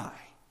die.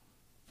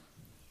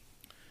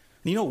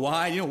 And you know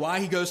why? You know why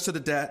he goes to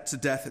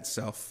death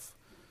itself?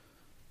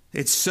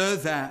 It's so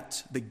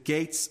that the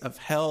gates of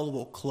hell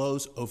will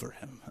close over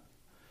him.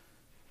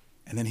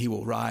 And then he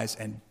will rise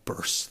and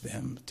burst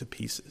them to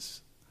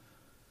pieces.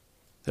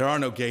 There are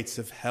no gates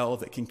of hell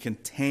that can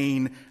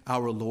contain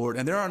our Lord,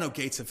 and there are no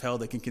gates of hell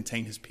that can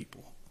contain his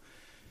people.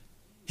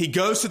 He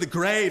goes to the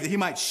grave that he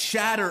might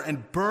shatter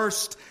and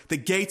burst the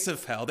gates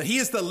of hell, that he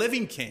is the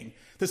living king,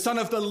 the Son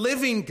of the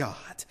living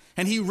God,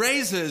 and he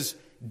raises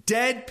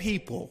dead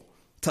people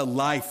to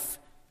life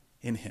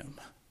in him.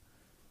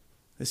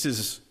 This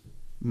is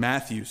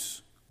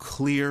Matthew's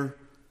clear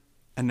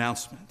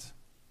announcement.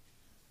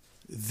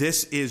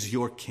 This is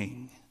your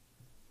king.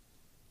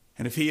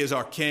 And if he is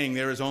our king,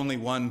 there is only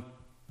one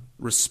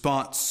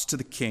response to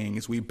the king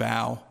as we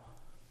bow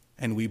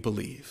and we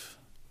believe.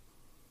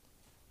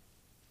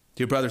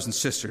 Dear brothers and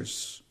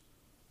sisters,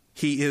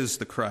 he is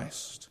the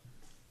Christ.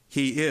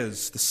 He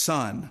is the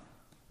Son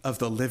of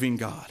the living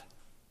God.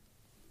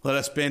 Let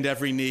us bend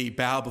every knee,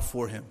 bow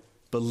before him,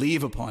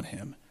 believe upon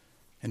him,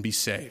 and be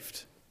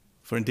saved.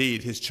 For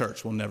indeed, his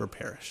church will never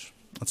perish.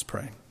 Let's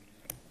pray.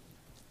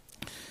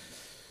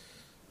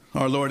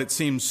 Our Lord, it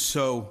seems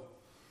so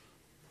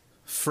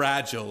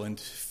fragile and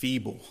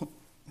feeble.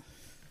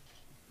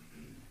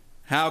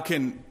 How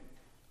can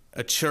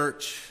a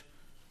church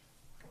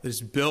that is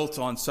built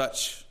on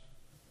such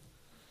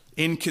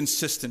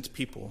inconsistent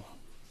people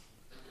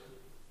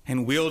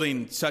and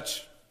wielding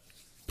such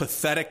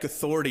pathetic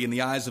authority in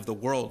the eyes of the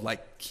world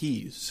like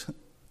keys?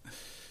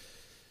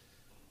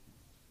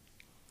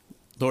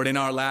 Lord, in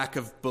our lack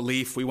of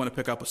belief, we want to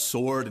pick up a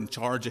sword and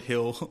charge a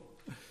hill.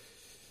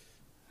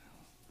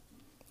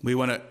 We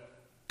want to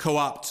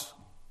co-opt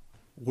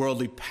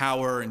worldly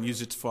power and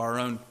use it for our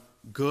own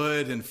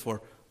good and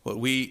for what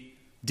we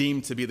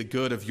deem to be the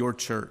good of your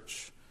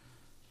church.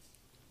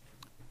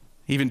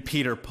 Even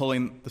Peter,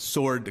 pulling the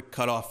sword to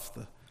cut off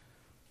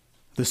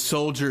the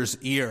soldier's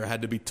ear,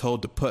 had to be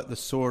told to put the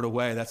sword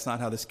away. That's not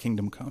how this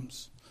kingdom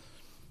comes.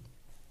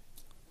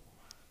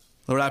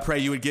 Lord, I pray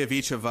you would give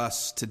each of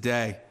us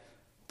today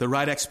the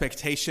right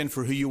expectation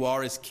for who you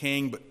are as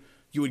king, but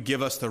you would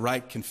give us the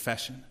right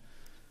confession.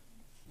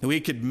 That we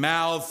could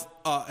mouth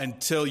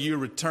until you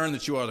return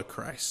that you are the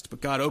Christ. But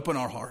God, open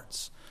our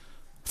hearts.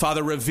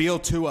 Father, reveal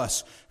to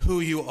us who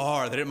you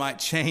are, that it might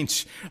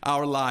change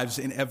our lives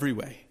in every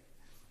way.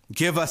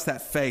 Give us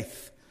that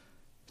faith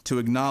to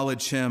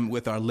acknowledge him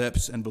with our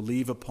lips and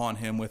believe upon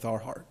him with our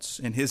hearts.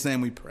 In his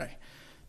name we pray.